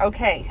who's like,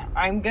 okay,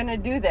 I'm going to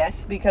do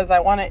this because I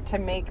want it to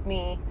make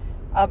me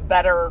a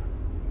better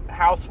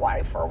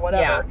housewife or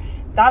whatever. Yeah.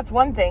 That's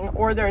one thing.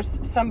 Or there's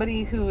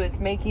somebody who is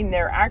making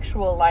their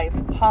actual life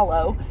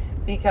hollow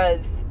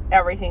because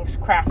everything's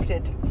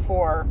crafted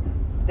for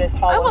this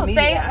hollow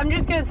media. I'm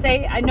just going to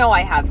say, I know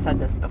I have said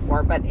this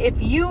before, but if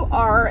you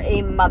are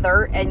a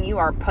mother and you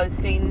are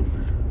posting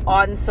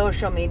on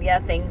social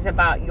media things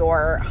about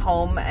your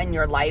home and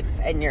your life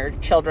and your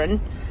children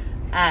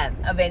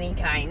of any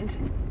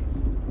kind,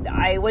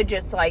 I would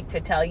just like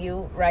to tell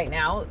you right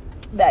now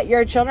that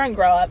your children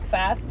grow up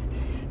fast,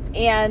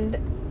 and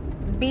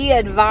be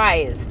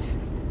advised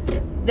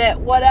that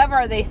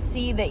whatever they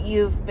see that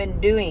you've been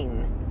doing,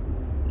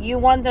 you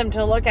want them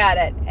to look at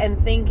it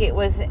and think it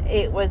was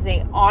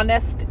a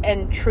honest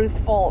and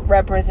truthful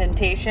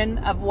representation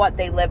of what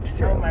they lived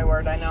through. Oh my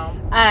word, I know.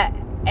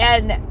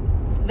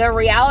 And the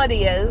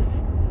reality is,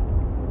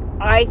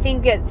 I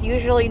think it's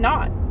usually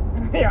not.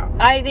 Yeah.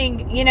 I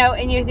think,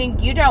 and you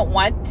think you don't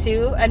want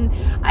to, and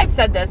I've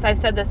said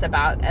this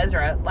about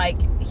Ezra, like,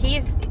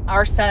 he's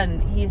our son.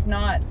 He's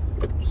not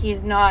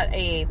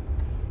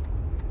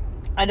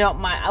I don't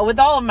mind. With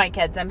all of my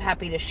kids, I'm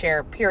happy to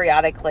share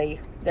periodically.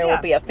 There will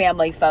be a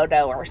family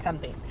photo or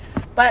something.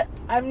 But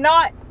I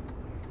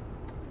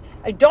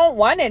don't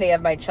want any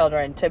of my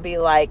children to be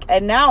like,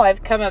 and now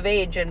I've come of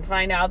age and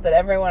find out that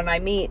everyone I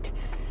meet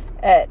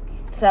at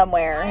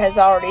somewhere has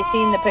already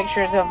seen the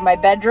pictures of my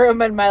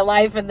bedroom and my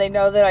life, and they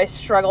know that I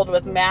struggled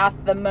with math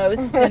the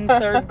most in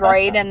third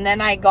grade, and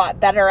then I got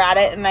better at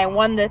it, and I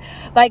won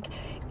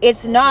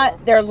it's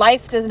not, their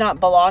life does not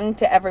belong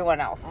to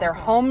everyone else. Their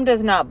home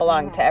does not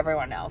belong to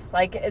everyone else.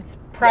 Like, it's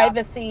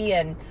privacy,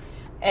 and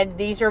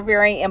these are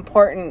very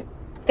important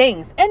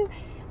things. And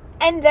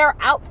their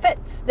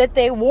outfits that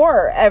they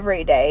wore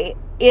every day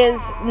is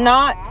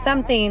not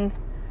something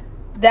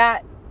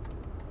that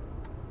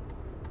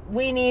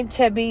we need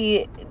to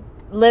be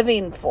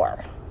living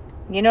for.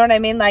 You know what I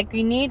mean? Like,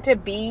 you need to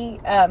be,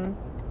 I'm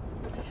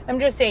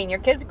just saying, your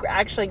kids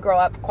actually grow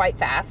up quite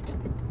fast.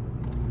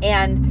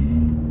 And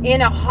in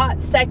a hot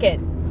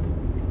second,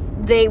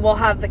 they will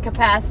have the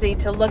capacity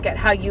to look at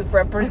how you've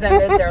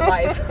represented their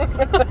life.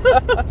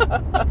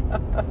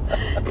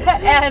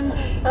 And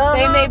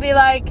they may be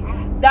like,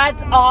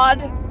 That's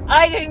odd.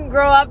 I didn't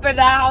grow up in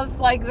a house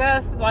like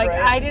this. Like,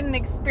 Right. I didn't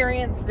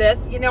experience this.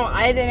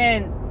 I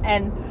didn't.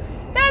 And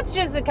that's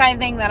just the kind of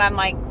thing that I'm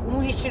like,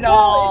 we should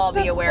all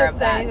be aware of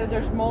that. That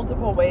there's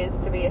multiple ways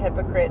to be a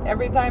hypocrite.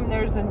 Every time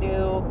there's a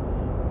new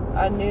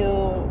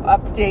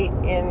update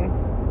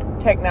in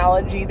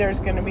technology, there's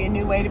going to be a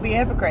new way to be a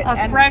hypocrite.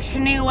 A fresh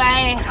new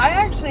way.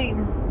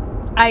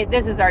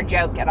 This is our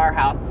joke at our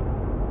house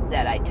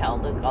that I tell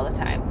Luke all the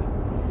time.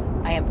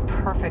 I am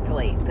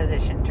perfectly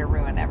positioned to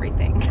ruin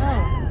everything.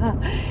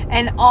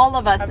 And all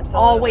of us Absolutely.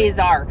 always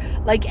are.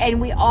 Like, and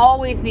we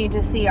always need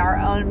to see our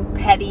own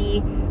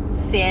petty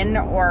sin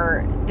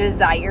or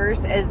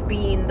desires as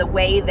being the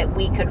way that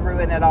we could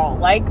ruin it all.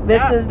 Like,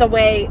 this is the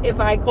way,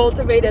 if I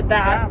cultivated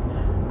that,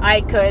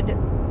 I could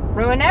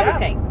ruin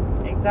everything.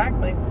 Yeah,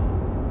 exactly.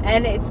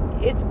 And it's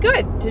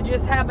good to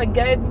just have a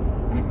good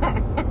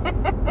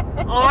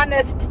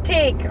honest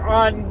take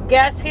on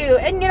guess who.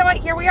 And you know what?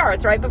 Here we are.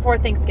 It's right before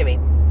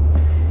Thanksgiving.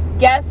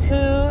 Guess who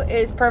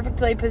is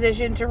perfectly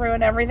positioned to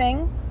ruin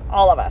everything?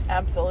 All of us.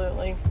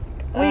 Absolutely.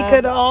 We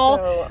could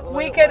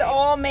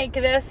all make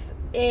this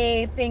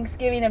a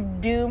Thanksgiving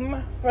of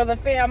doom for the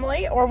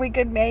family, or we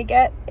could make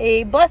it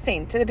a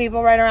blessing to the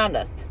people right around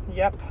us.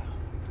 Yep.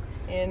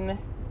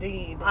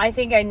 Indeed. I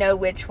think I know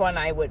which one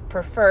I would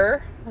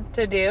prefer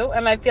to do,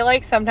 and I feel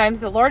like sometimes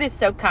the Lord is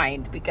so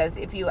kind, because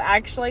if you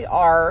actually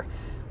are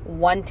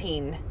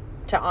wanting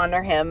to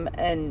honor him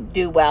and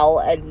do well,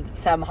 and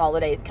some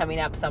holidays coming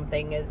up,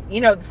 something is,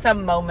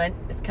 some moment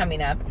is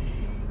coming up,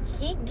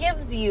 he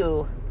gives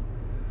you,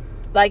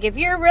 like, if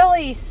you're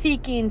really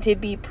seeking to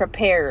be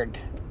prepared,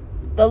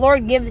 the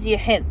Lord gives you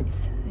hints.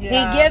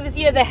 Yeah. He gives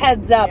you the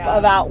heads up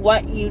about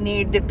what you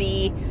need to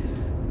be,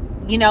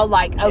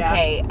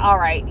 okay, all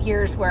right,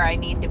 here's where I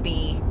need to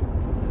be.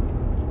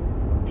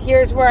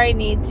 Here's where I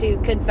need to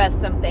confess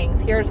some things.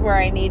 Here's where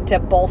I need to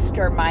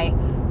bolster my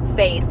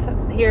faith.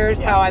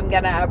 Here's how I'm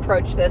going to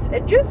approach this.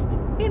 And just,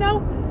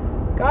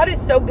 God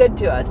is so good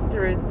to us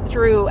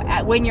through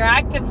when you're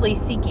actively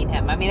seeking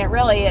him. I mean, it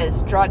really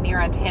is draw near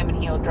unto him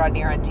and he'll draw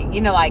near unto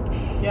you.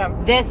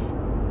 This,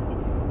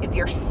 if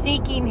you're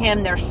seeking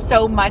him, there's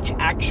so much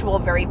actual,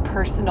 very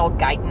personal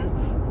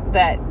guidance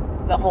that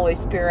the Holy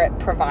Spirit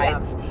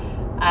provides.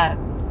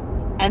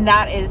 And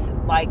that is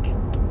like,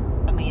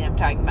 I'm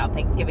talking about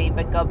Thanksgiving,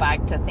 but go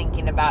back to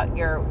thinking about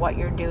what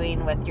you're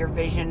doing with your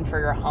vision for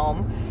your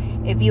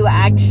home. If you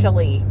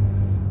actually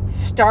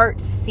start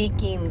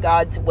seeking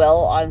God's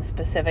will on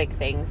specific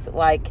things,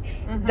 like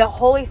the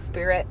Holy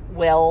Spirit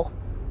will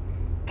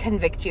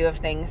convict you of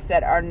things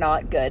that are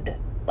not good.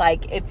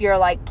 Like, if you're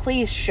like,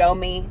 please show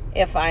me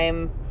if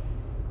I'm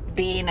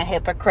being a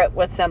hypocrite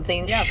with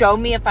something. Show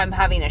me if I'm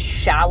having a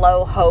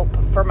shallow hope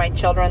for my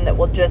children that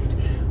will just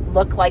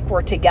look like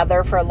we're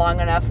together for long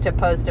enough to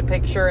post a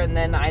picture and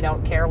then I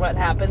don't care what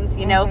happens,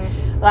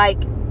 like,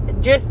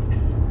 just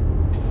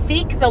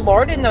seek the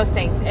Lord in those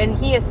things, and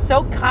he is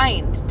so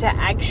kind to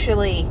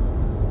actually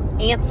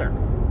answer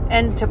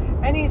and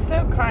he's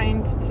so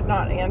kind to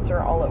not answer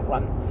all at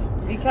once,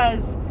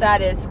 because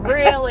that is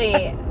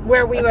really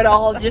where we would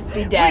all just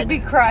be dead.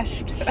 We'd be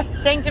crushed.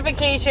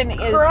 Sanctification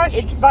is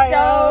crushed by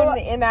our own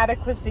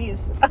inadequacies.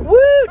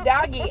 Woo,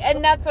 doggy.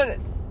 And that's what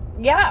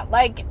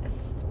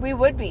we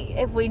would be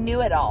if we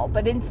knew it all.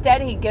 But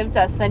instead, he gives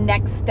us the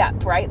next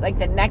step, right? Like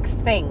the next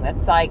thing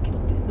that's like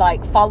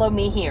follow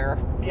me here.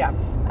 Yeah.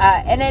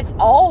 And it's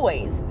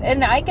always,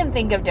 and I can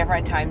think of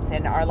different times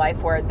in our life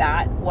where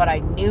what I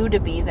knew to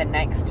be the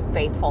next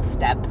faithful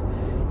step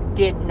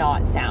did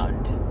not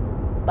sound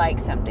like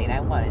something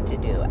I wanted to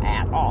do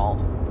at all.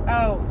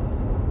 Oh,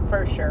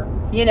 for sure.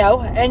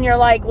 And you're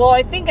like, well,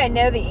 I think I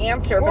know the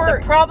answer,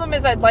 but the problem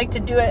is I'd like to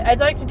do it. I'd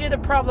like to do the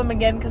problem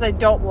again because I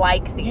don't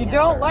like the answer. You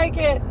don't like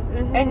it,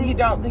 and you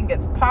don't think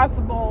it's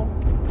possible,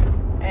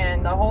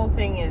 and the whole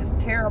thing is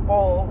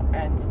terrible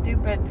and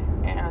stupid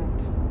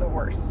and the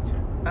worst.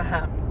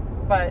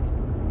 But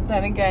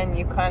then again,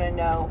 you kind of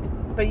know.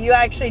 But you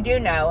actually do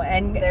know,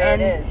 and there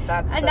it is.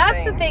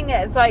 That's the thing.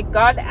 Is like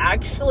God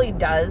actually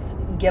does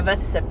give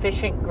us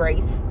sufficient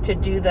grace to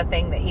do the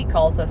thing that he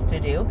calls us to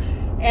do.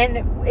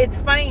 And it's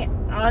funny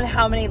on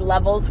how many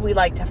levels we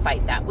like to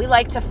fight that. We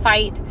like to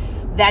fight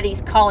that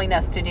he's calling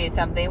us to do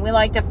something. We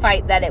like to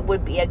fight that it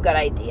would be a good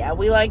idea.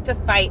 We like to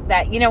fight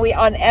that, we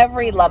on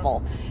every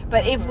level.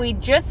 But if we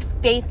just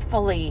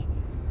faithfully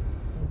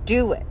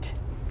do it,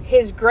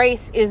 his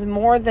grace is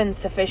more than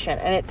sufficient.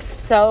 And it's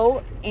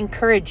so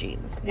encouraging.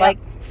 Yep. Like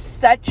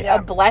such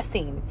a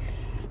blessing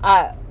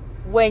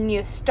when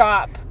you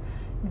stop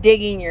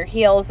digging your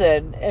heels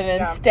in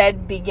and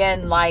instead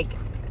begin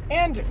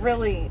and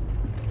really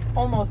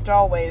almost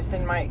always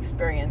in my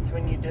experience,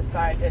 when you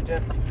decide to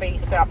just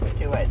face up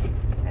to it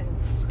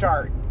and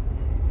start,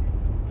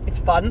 it's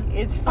fun.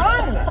 It's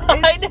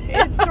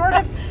sort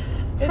of,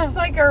 it's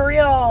like a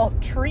real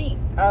treat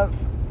of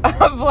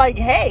like,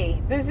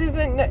 hey, this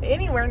isn't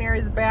anywhere near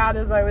as bad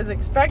as I was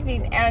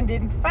expecting, and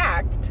in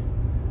fact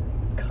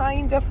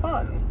kind of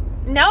fun.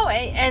 No,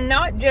 and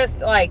not just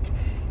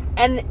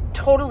and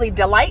totally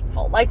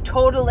delightful, like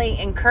totally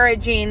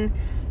encouraging,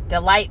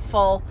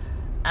 delightful.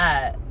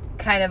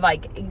 kind of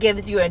like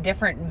gives you a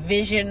different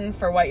vision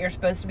for what you're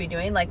supposed to be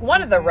doing. Like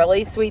one of the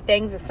really sweet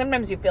things is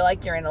sometimes you feel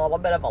like you're in a little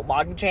bit of a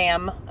log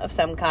jam of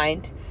some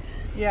kind.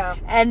 Yeah.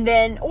 And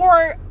then,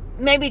 or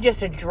maybe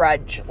just a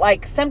drudge.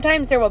 Like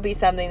sometimes there will be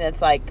something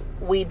that's like,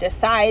 we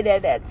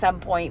decided at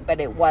some point, but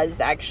it was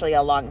actually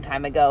a long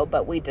time ago,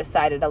 but we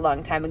decided a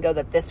long time ago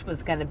that this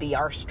was going to be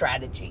our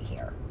strategy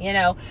here. You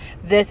know,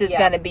 this is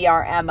going to be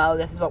our MO.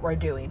 This is what we're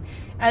doing.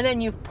 And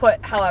then you've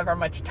put however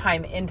much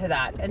time into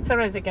that. And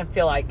sometimes it can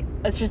feel like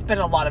it's just been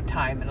a lot of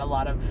time and a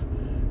lot of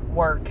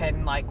work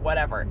and like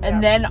whatever. Yeah.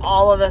 And then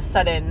all of a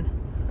sudden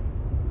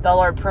the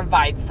Lord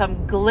provides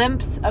some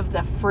glimpse of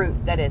the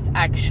fruit that is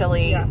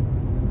actually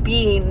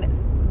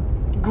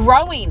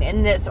growing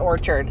in this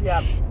orchard.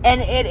 Yeah.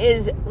 And it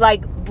is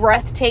like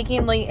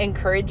breathtakingly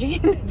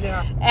encouraging.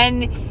 Yeah.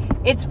 And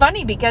it's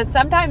funny because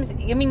sometimes,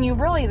 I mean,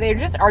 there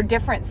just are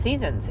different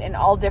seasons in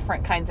all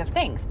different kinds of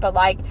things. But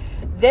like,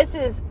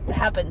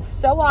 happens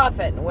so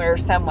often where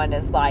someone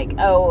is like,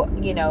 oh,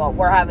 you know,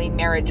 we're having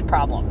marriage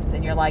problems.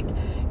 And you're like,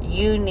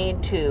 you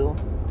need to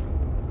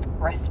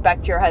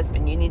respect your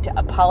husband. You need to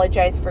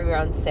apologize for your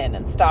own sin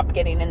and stop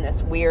getting in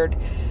this weird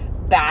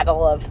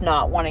battle of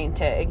not wanting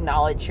to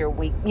acknowledge your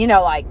weak, you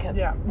know, like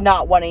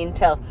not wanting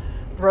to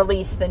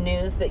release the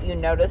news that you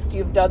noticed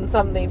you've done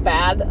something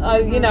bad,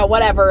 you know,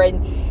 whatever.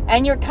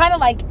 And you're kind of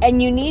like,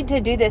 and you need to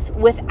do this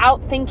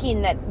without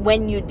thinking that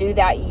when you do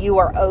that, you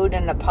are owed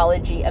an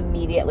apology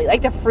immediately.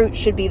 Like the fruit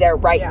should be there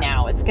right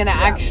now. It's going to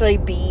actually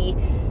be,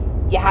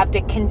 you have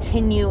to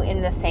continue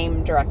in the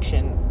same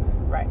direction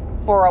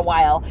for a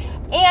while.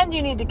 And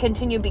you need to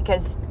continue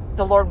because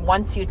the Lord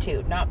wants you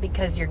to, not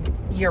because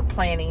you're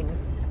planning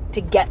to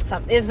get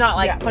something. It's not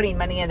like putting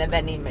money in a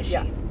vending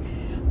machine.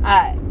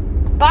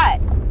 But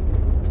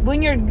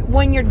when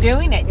you're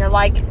doing it, you're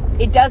like,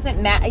 it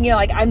doesn't matter. You know,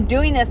 like, I'm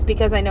doing this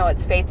because I know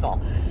it's faithful.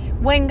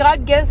 When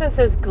God gives us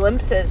those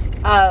glimpses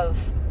of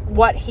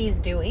what He's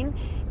doing,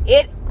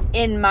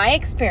 in my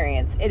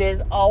experience, it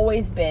has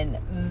always been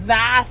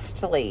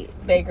vastly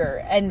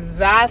bigger and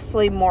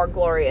vastly more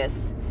glorious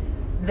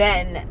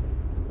than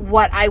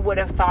what I would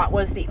have thought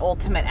was the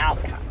ultimate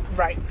outcome.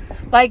 Right.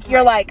 Like,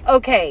 you're like,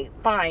 okay,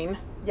 fine.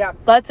 Yeah.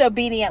 Let's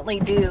obediently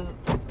do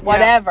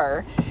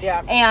whatever.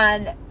 Yeah.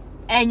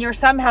 And you're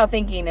somehow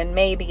thinking, and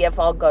maybe if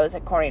all goes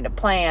according to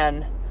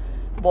plan,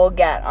 we'll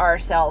get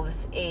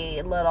ourselves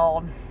a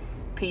little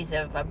piece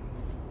of a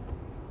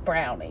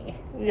brownie.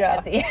 Yeah.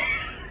 At the end.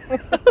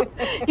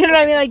 You know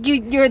what I mean? Like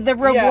you're the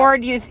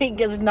reward you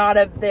think is not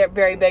a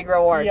very big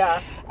reward.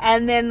 Yeah.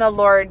 And then the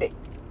Lord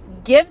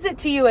gives it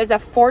to you as a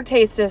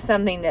foretaste of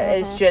something that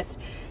is just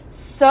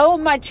so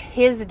much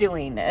His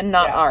doing and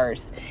not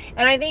ours.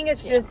 And I think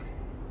it's just,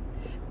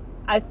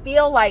 I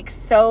feel like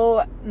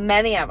so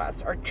many of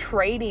us are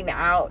trading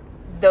out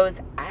those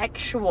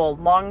actual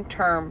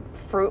long-term,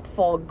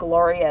 fruitful,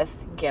 glorious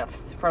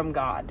gifts from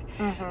God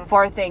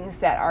for things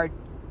that are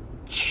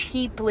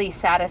cheaply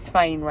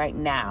satisfying right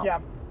now. Yeah,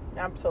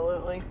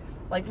 absolutely.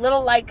 Like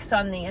little likes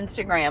on the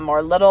Instagram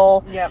or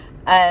little,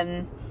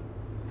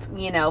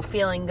 you know,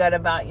 feeling good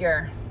about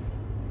your,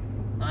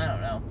 I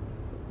don't know.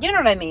 You know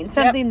what I mean?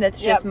 Something that's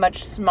just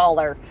much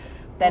smaller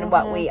than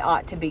what we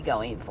ought to be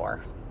going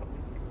for.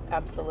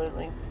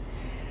 Absolutely.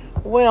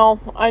 Well,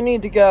 I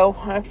need to go.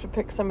 I have to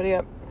pick somebody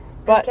up.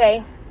 But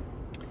okay.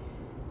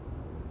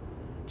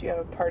 Do you have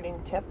a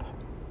parting tip?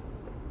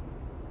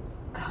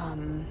 A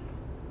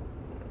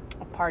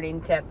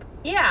parting tip.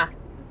 Yeah.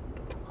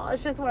 Well,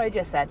 it's just what I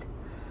just said.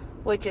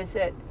 Which is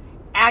that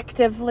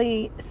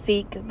actively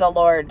seek the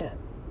Lord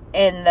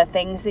in the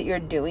things that you're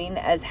doing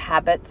as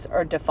habits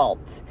or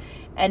defaults.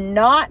 And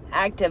not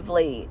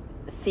actively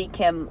seek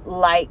Him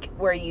like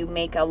where you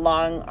make a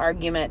long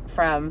argument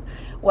from,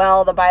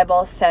 well, the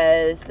Bible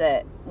says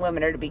that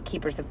women are to be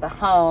keepers of the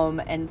home,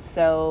 and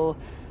so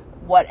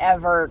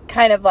whatever,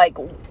 kind of like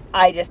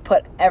I just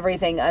put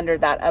everything under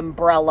that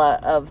umbrella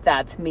of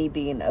that's me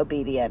being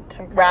obedient,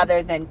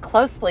 rather than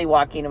closely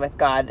walking with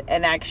God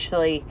and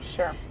actually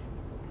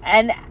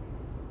and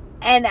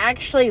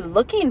actually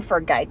looking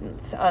for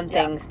guidance on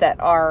things that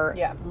are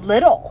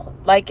little,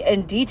 like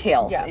in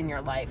details in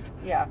your life.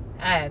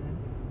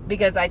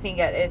 Because I think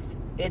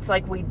it's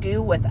like we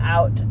do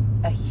without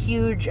a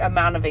huge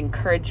amount of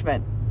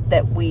encouragement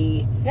that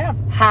we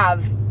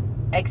have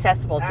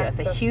accessible to us,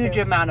 a huge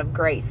amount of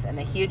grace and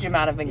a huge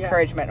amount of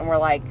encouragement, and we're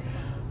like,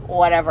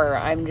 whatever,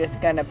 I'm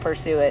just gonna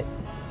pursue it.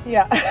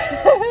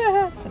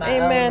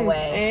 My own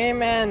way.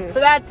 Amen. So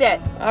that's it.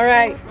 All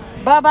right.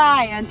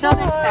 Bye-bye. Until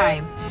next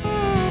time.